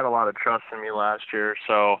they had a lot of trust in me last year,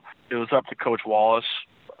 so it was up to Coach Wallace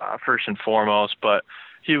first and foremost, but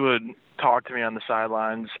he would talk to me on the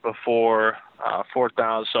sidelines before fourth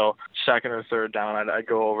down, so second or third down I'd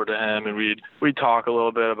go over to him and we'd talk a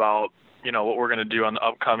little bit about what we're going to do on the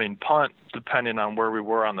upcoming punt, depending on where we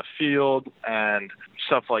were on the field and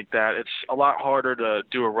stuff like that. It's a lot harder to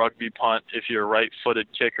do a rugby punt if you're a right-footed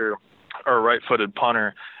kicker or a right-footed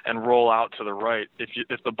punter and roll out to the right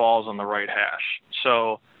if the ball's on the right hash.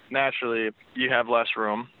 So naturally, you have less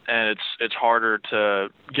room, and it's harder to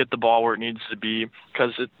get the ball where it needs to be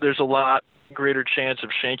because there's a lot greater chance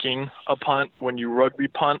of shanking a punt when you rugby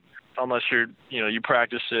punt, unless you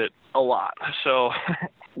practice it a lot. So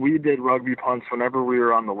we did rugby punts whenever we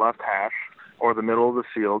were on the left hash or the middle of the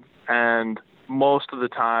field, and most of the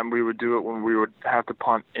time we would do it when we would have to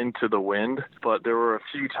punt into the wind, but there were a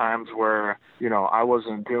few times where, I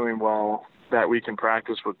wasn't doing well that week in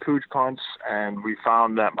practice with pooch punts, and we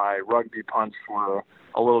found that my rugby punts were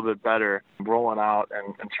a little bit better rolling out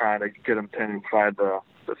and trying to get them pinned inside the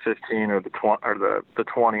 15 or the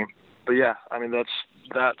 20. But yeah, I mean,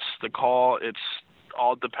 that's the call. It's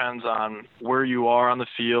all depends on where you are on the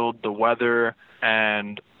field, the weather,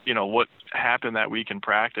 and what happened that week in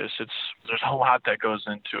practice. There's a lot that goes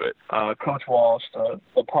into it. Coach Walsh,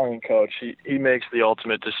 the punting coach, he makes the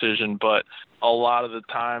ultimate decision, but a lot of the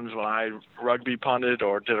times when I rugby punted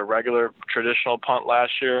or did a regular traditional punt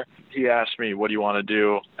last year, he asked me, what do you want to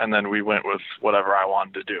do? And then we went with whatever I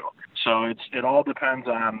wanted to do. So it all depends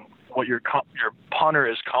on what your punter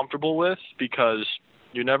is comfortable with, because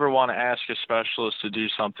you never want to ask a specialist to do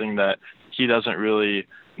something that he doesn't really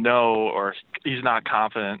know or he's not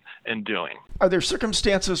confident in doing. Are there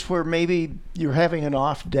circumstances where maybe you're having an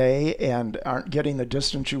off day and aren't getting the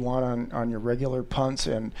distance you want on your regular punts,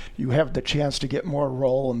 and you have the chance to get more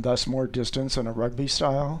roll and thus more distance in a rugby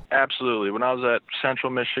style? Absolutely. When I was at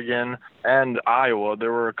Central Michigan and Iowa,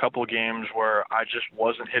 there were a couple games where I just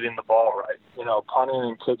wasn't hitting the ball right. Punting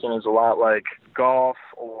and kicking is a lot like golf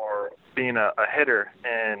or being a hitter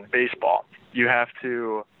in baseball. You have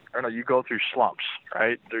to, you go through slumps,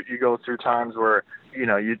 right? You go through times where,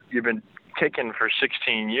 you've been kicking for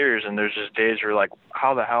 16 years and there's just days where you're like,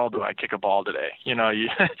 how the hell do I kick a ball today?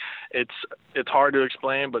 It's hard to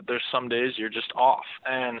explain, but there's some days you're just off.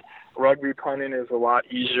 And rugby punting is a lot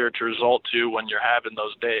easier to result to when you're having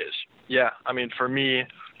those days. Yeah, I mean, for me,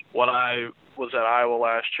 when I was at Iowa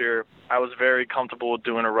last year, I was very comfortable with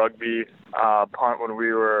doing a rugby punt when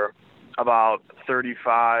we were about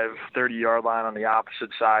 30-yard line on the opposite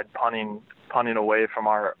side, punting away from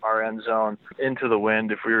our end zone into the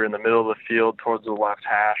wind if we were in the middle of the field towards the left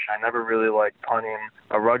hash. I never really liked punting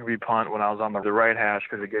a rugby punt when I was on the right hash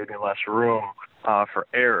because it gave me less room for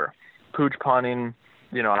error. Pooch punting,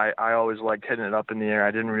 I always liked hitting it up in the air.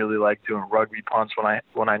 I didn't really like doing rugby punts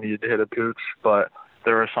when I needed to hit a pooch, but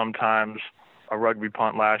there were some times a rugby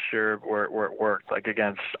punt last year where it worked, like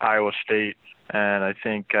against Iowa State, and I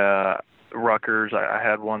think Rutgers, I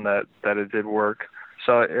had one that it did work.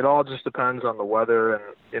 So it all just depends on the weather and,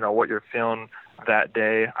 what you're feeling that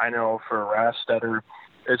day. I know for Rastetter,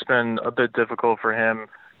 it's been a bit difficult for him,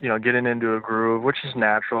 getting into a groove, which is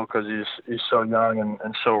natural because he's so young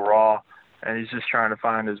and so raw, and he's just trying to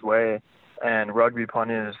find his way. And rugby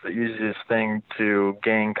punting is the easiest thing to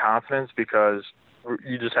gain confidence because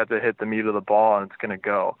you just have to hit the meat of the ball and it's going to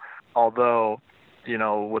go. Although,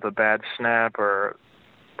 with a bad snap or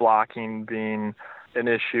blocking being an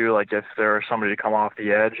issue, like if there's somebody to come off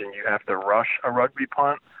the edge and you have to rush a rugby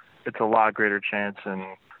punt, it's a lot greater chance in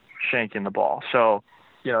shanking the ball. So,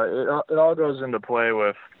 it all goes into play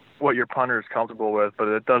with what your punter is comfortable with, but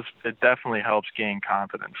it definitely helps gain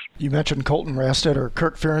confidence. You mentioned Colton Rastetter.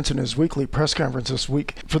 Kirk Ferentz in his weekly press conference this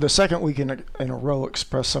week, for the second week in a row,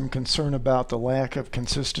 expressed some concern about the lack of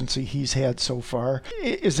consistency he's had so far.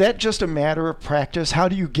 Is that just a matter of practice? How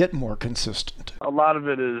do you get more consistent? A lot of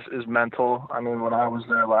it is mental. I mean, when I was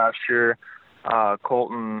there last year,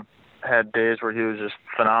 Colton had days where he was just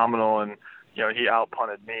phenomenal and, he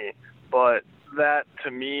outpunted me. But that,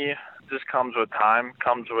 to me, just comes with time,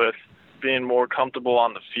 comes with being more comfortable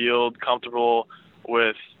on the field, comfortable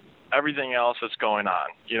with everything else that's going on.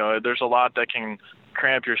 There's a lot that can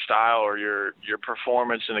cramp your style or your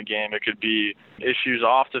performance in a game. It could be issues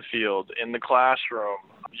off the field, in the classroom,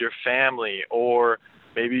 your family, or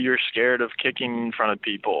maybe you're scared of kicking in front of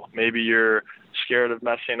people. Maybe you're scared of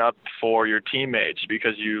messing up for your teammates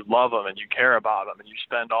because you love them and you care about them and you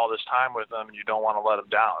spend all this time with them and you don't want to let them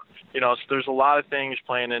down. So there's a lot of things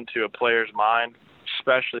playing into a player's mind,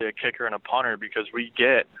 especially a kicker and a punter, because we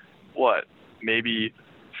get, maybe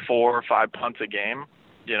 4 or 5 punts a game,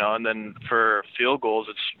 and then for field goals,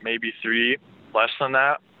 it's maybe 3, less than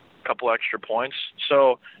that, a couple extra points.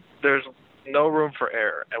 So there's no room for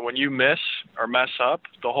error. And when you miss or mess up,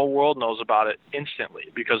 the whole world knows about it instantly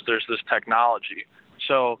because there's this technology.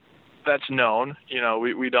 So that's known.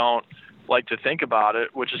 We don't like to think about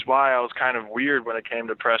it, which is why I was kind of weird when it came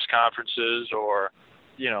to press conferences or,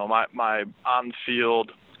 my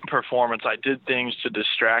on-field performance. I did things to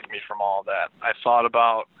distract me from all that. I thought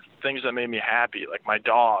about things that made me happy, like my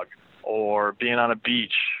dog or being on a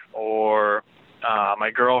beach or my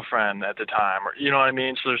girlfriend at the time, or you know what I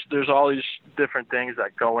mean? So there's all these different things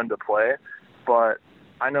that go into play. But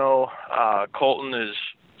I know Colton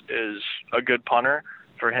is a good punter.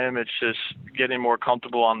 For him, it's just getting more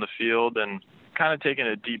comfortable on the field and kind of taking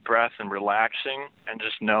a deep breath and relaxing and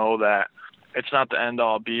just know that it's not the end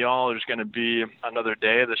all be all. There's going to be another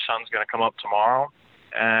day. The sun's going to come up tomorrow.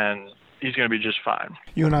 And he's going to be just fine.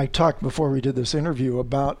 You and I talked before we did this interview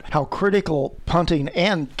about how critical punting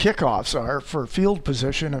and kickoffs are for field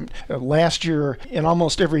position. And last year, in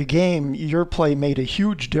almost every game, your play made a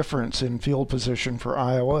huge difference in field position for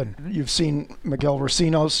Iowa. And you've seen Miguel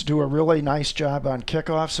Recinos do a really nice job on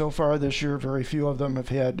kickoffs so far this year. Very few of them have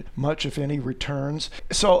had much, if any, returns.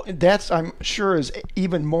 So that's, I'm sure, is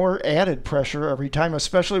even more added pressure every time,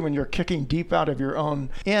 especially when you're kicking deep out of your own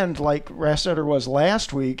end like Rastetter was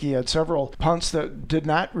last week. He had several punts that did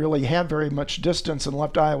not really have very much distance and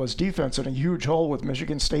left Iowa's defense in a huge hole, with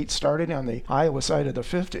Michigan State starting on the Iowa side of the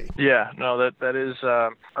 50. Yeah, no, that is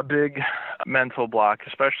a big mental block,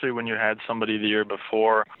 especially when you had somebody the year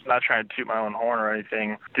before, not trying to toot my own horn or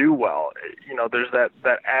anything, do well. You know, there's that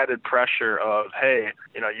added pressure of, hey,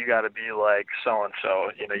 you know, you got to be like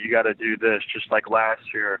so-and-so, you know, you got to do this, just like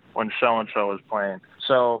last year when so-and-so was playing.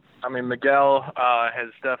 So, I mean, Miguel has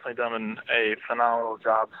definitely done a phenomenal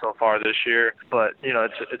job so far this year. But, you know,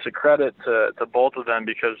 it's a credit to both of them,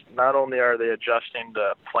 because not only are they adjusting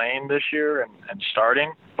to playing this year and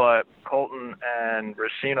starting, but Colton and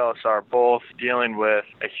Recinos are both dealing with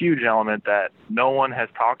a huge element that no one has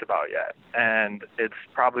talked about yet. And it's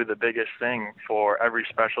probably the biggest thing for every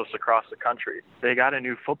specialist across the country. They got a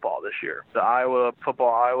new football this year. The Iowa's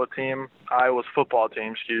football team,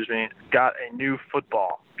 got a new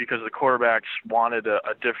football because the quarterbacks wanted a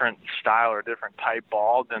different style or different type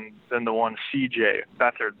ball than the one CJ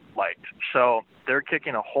Beathard liked. So they're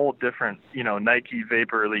kicking a whole different, you know, Nike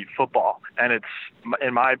Vapor Elite football. And it's,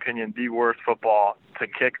 in my opinion, the worst football to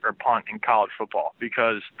kick or punt in college football,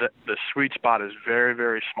 because the sweet spot is very,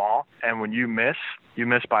 very small. And when you miss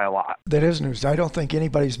by a lot. That is news. I don't think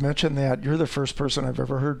anybody's mentioned that. You're the first person I've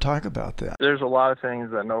ever heard talk about that. There's a lot of things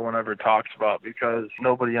that no one ever talks about because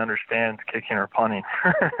nobody understands kicking or punting.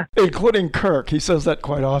 Including Kirk. He says that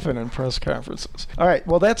quite often in press conferences. All right.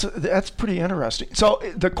 Well, that's pretty interesting. So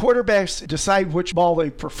the quarterbacks decide which ball they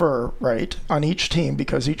prefer, right, on each team,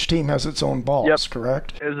 because each team has its own balls, yep.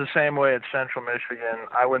 Correct? It was the same way at Central Michigan.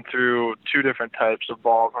 I went through 2 different types of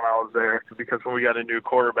balls when I was there, because when we got a new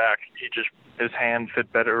quarterback, his hand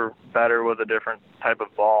fit better with a different type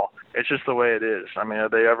of ball. It's just the way it is. I mean, are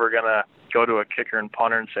they ever going to go to a kicker and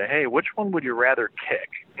punter and say, hey, which one would you rather kick?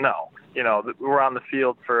 No. You know, we're on the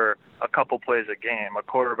field for a couple plays a game. A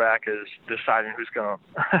quarterback is deciding who's going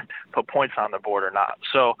to put points on the board or not.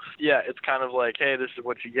 So, yeah, it's kind of like, hey, this is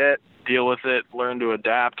what you get. Deal with it, learn to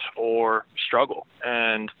adapt, or struggle.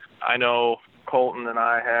 And I know Colton and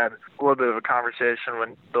I had a little bit of a conversation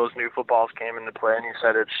when those new footballs came into play, and he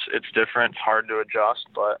said it's different, it's hard to adjust,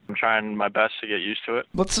 but I'm trying my best to get used to it.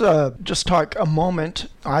 Let's just talk a moment.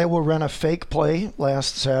 Iowa ran a fake play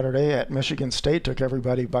last Saturday at Michigan State, took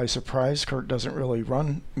everybody by surprise. Kirk doesn't really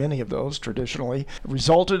run many of those traditionally. It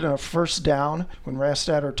resulted in a first down when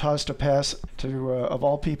Rastetter tossed a pass to, of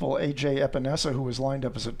all people, A.J. Epinesa, who was lined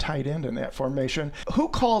up as a tight end in that formation. Who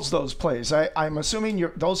calls those plays? I'm assuming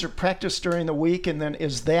those are practiced during the week, and then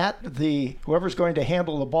is that whoever's going to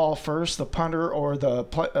handle the ball first, the punter or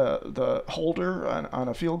the holder on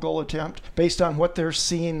a field goal attempt, based on what they're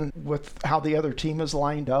seeing with how the other team is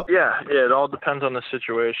lined up? Yeah, it all depends on the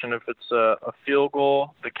situation. If it's a field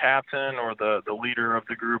goal, the captain or the leader of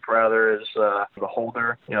the group rather is the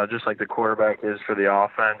holder, you know, just like the quarterback is for the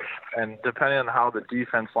offense. And depending on how the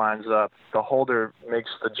defense lines up, the holder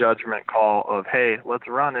makes the judgment call of, hey, let's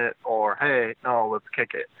run it, or hey, no, let's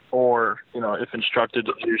kick it. Or, you know, if instructed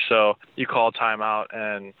to do so, you call timeout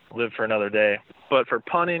and live for another day. But for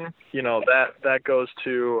punting, you know, that goes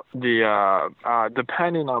to the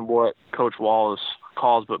depending on what Coach Wallace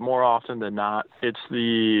calls, but more often than not, it's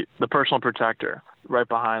the personal protector right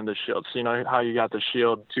behind the shield. So you know how you got the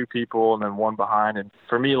shield, 2 people and then 1 behind. And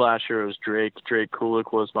for me last year it was Drake. Drake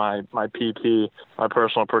Kulik was my PP, my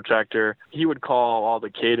personal protector. He would call all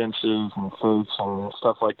the cadences and flutes and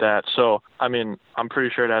stuff like that. So I mean, I'm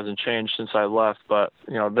pretty sure it hasn't changed since I left, but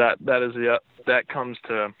you know that comes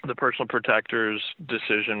to the personal protector's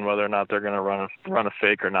decision whether or not they're going to run a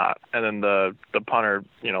fake or not. And then the punter,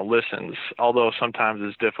 you know, listens. Although sometimes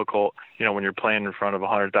it's difficult, you know, when you're playing in front of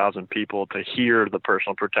 100,000 people to hear the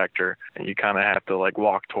personal protector, and you kind of have to like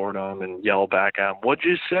walk toward them and yell back at them, "What'd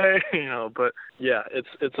you say?" You know, but yeah,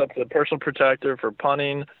 it's up to the personal protector for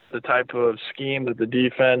punting, the type of scheme that the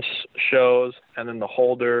defense shows, and then the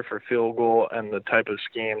holder for field goal and the type of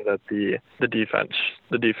scheme that the defense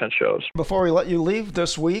shows. Before we let you leave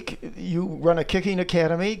this week, you run a kicking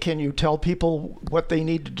academy. Can you tell people what they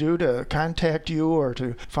need to do to contact you or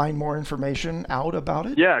to find more information out about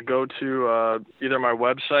it? Yeah, go to either my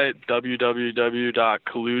website,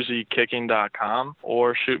 www.kalusikicking.com,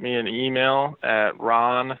 or shoot me an email at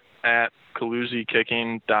ron at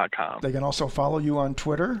KalooziKicking.com. They can also follow you on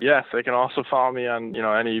Twitter? Yes, they can also follow me on,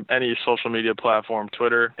 any social media platform,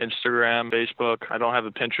 Twitter, Instagram, Facebook. I don't have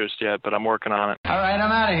a Pinterest yet, but I'm working on it. All right,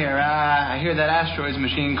 I'm out of here. I hear that Asteroids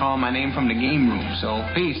machine calling my name from the game room, so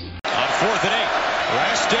peace. On 4th and 8,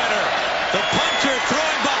 Rastetter, the punter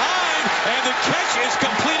throwing behind, and the catch is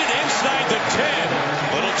completed inside the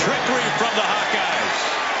 10. Little trickery from the Hawkeyes.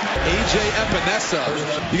 A.J.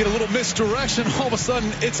 Epinesa. You get a little misdirection. All of a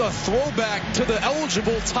sudden, it's a throwback to the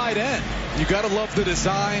eligible tight end. You got to love the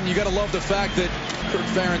design. You got to love the fact that Kirk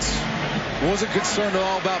Ferentz wasn't concerned at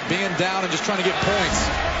all about being down and just trying to get points,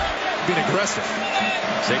 being aggressive.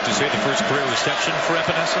 Safe to say the first career reception for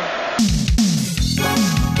Epinesa.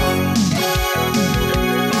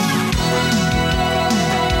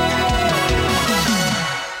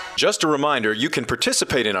 Just a reminder, you can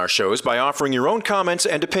participate in our shows by offering your own comments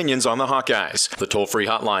and opinions on the Hawkeyes. The toll-free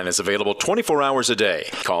hotline is available 24 hours a day.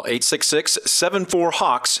 Call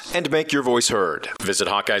 866-74-HAWKS and make your voice heard. Visit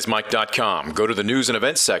HawkeyesMike.com, go to the news and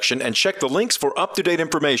events section, and check the links for up-to-date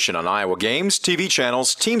information on Iowa games, TV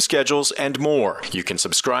channels, team schedules, and more. You can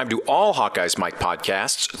subscribe to all Hawkeyes Mike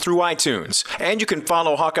podcasts through iTunes. And you can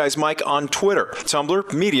follow Hawkeyes Mike on Twitter,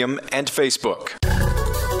 Tumblr, Medium, and Facebook.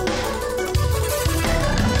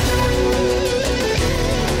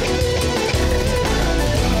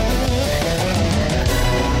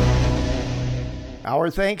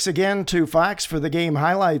 Our thanks again to Fox for the game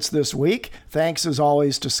highlights this week. Thanks as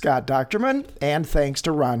always to Scott Docterman, and thanks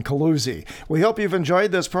to Ron Kaloozi. We hope you've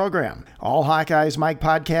enjoyed this program. All Hawkeyes Mike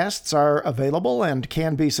podcasts are available and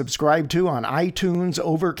can be subscribed to on iTunes,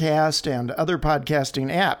 Overcast, and other podcasting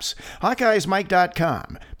apps.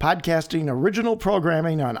 HawkeyesMike.com, podcasting original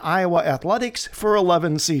programming on Iowa athletics for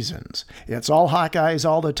 11 seasons. It's all Hawkeyes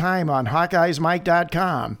all the time on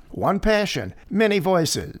HawkeyesMike.com. One passion, many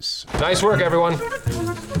voices. Nice work, everyone.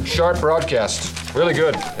 Sharp broadcast. Really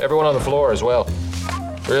good. Everyone on the floor as well.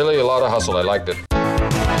 Really a lot of hustle. I liked it.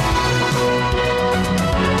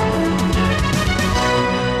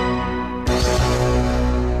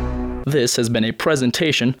 This has been a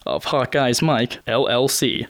presentation of Hawkeyes Mike, LLC.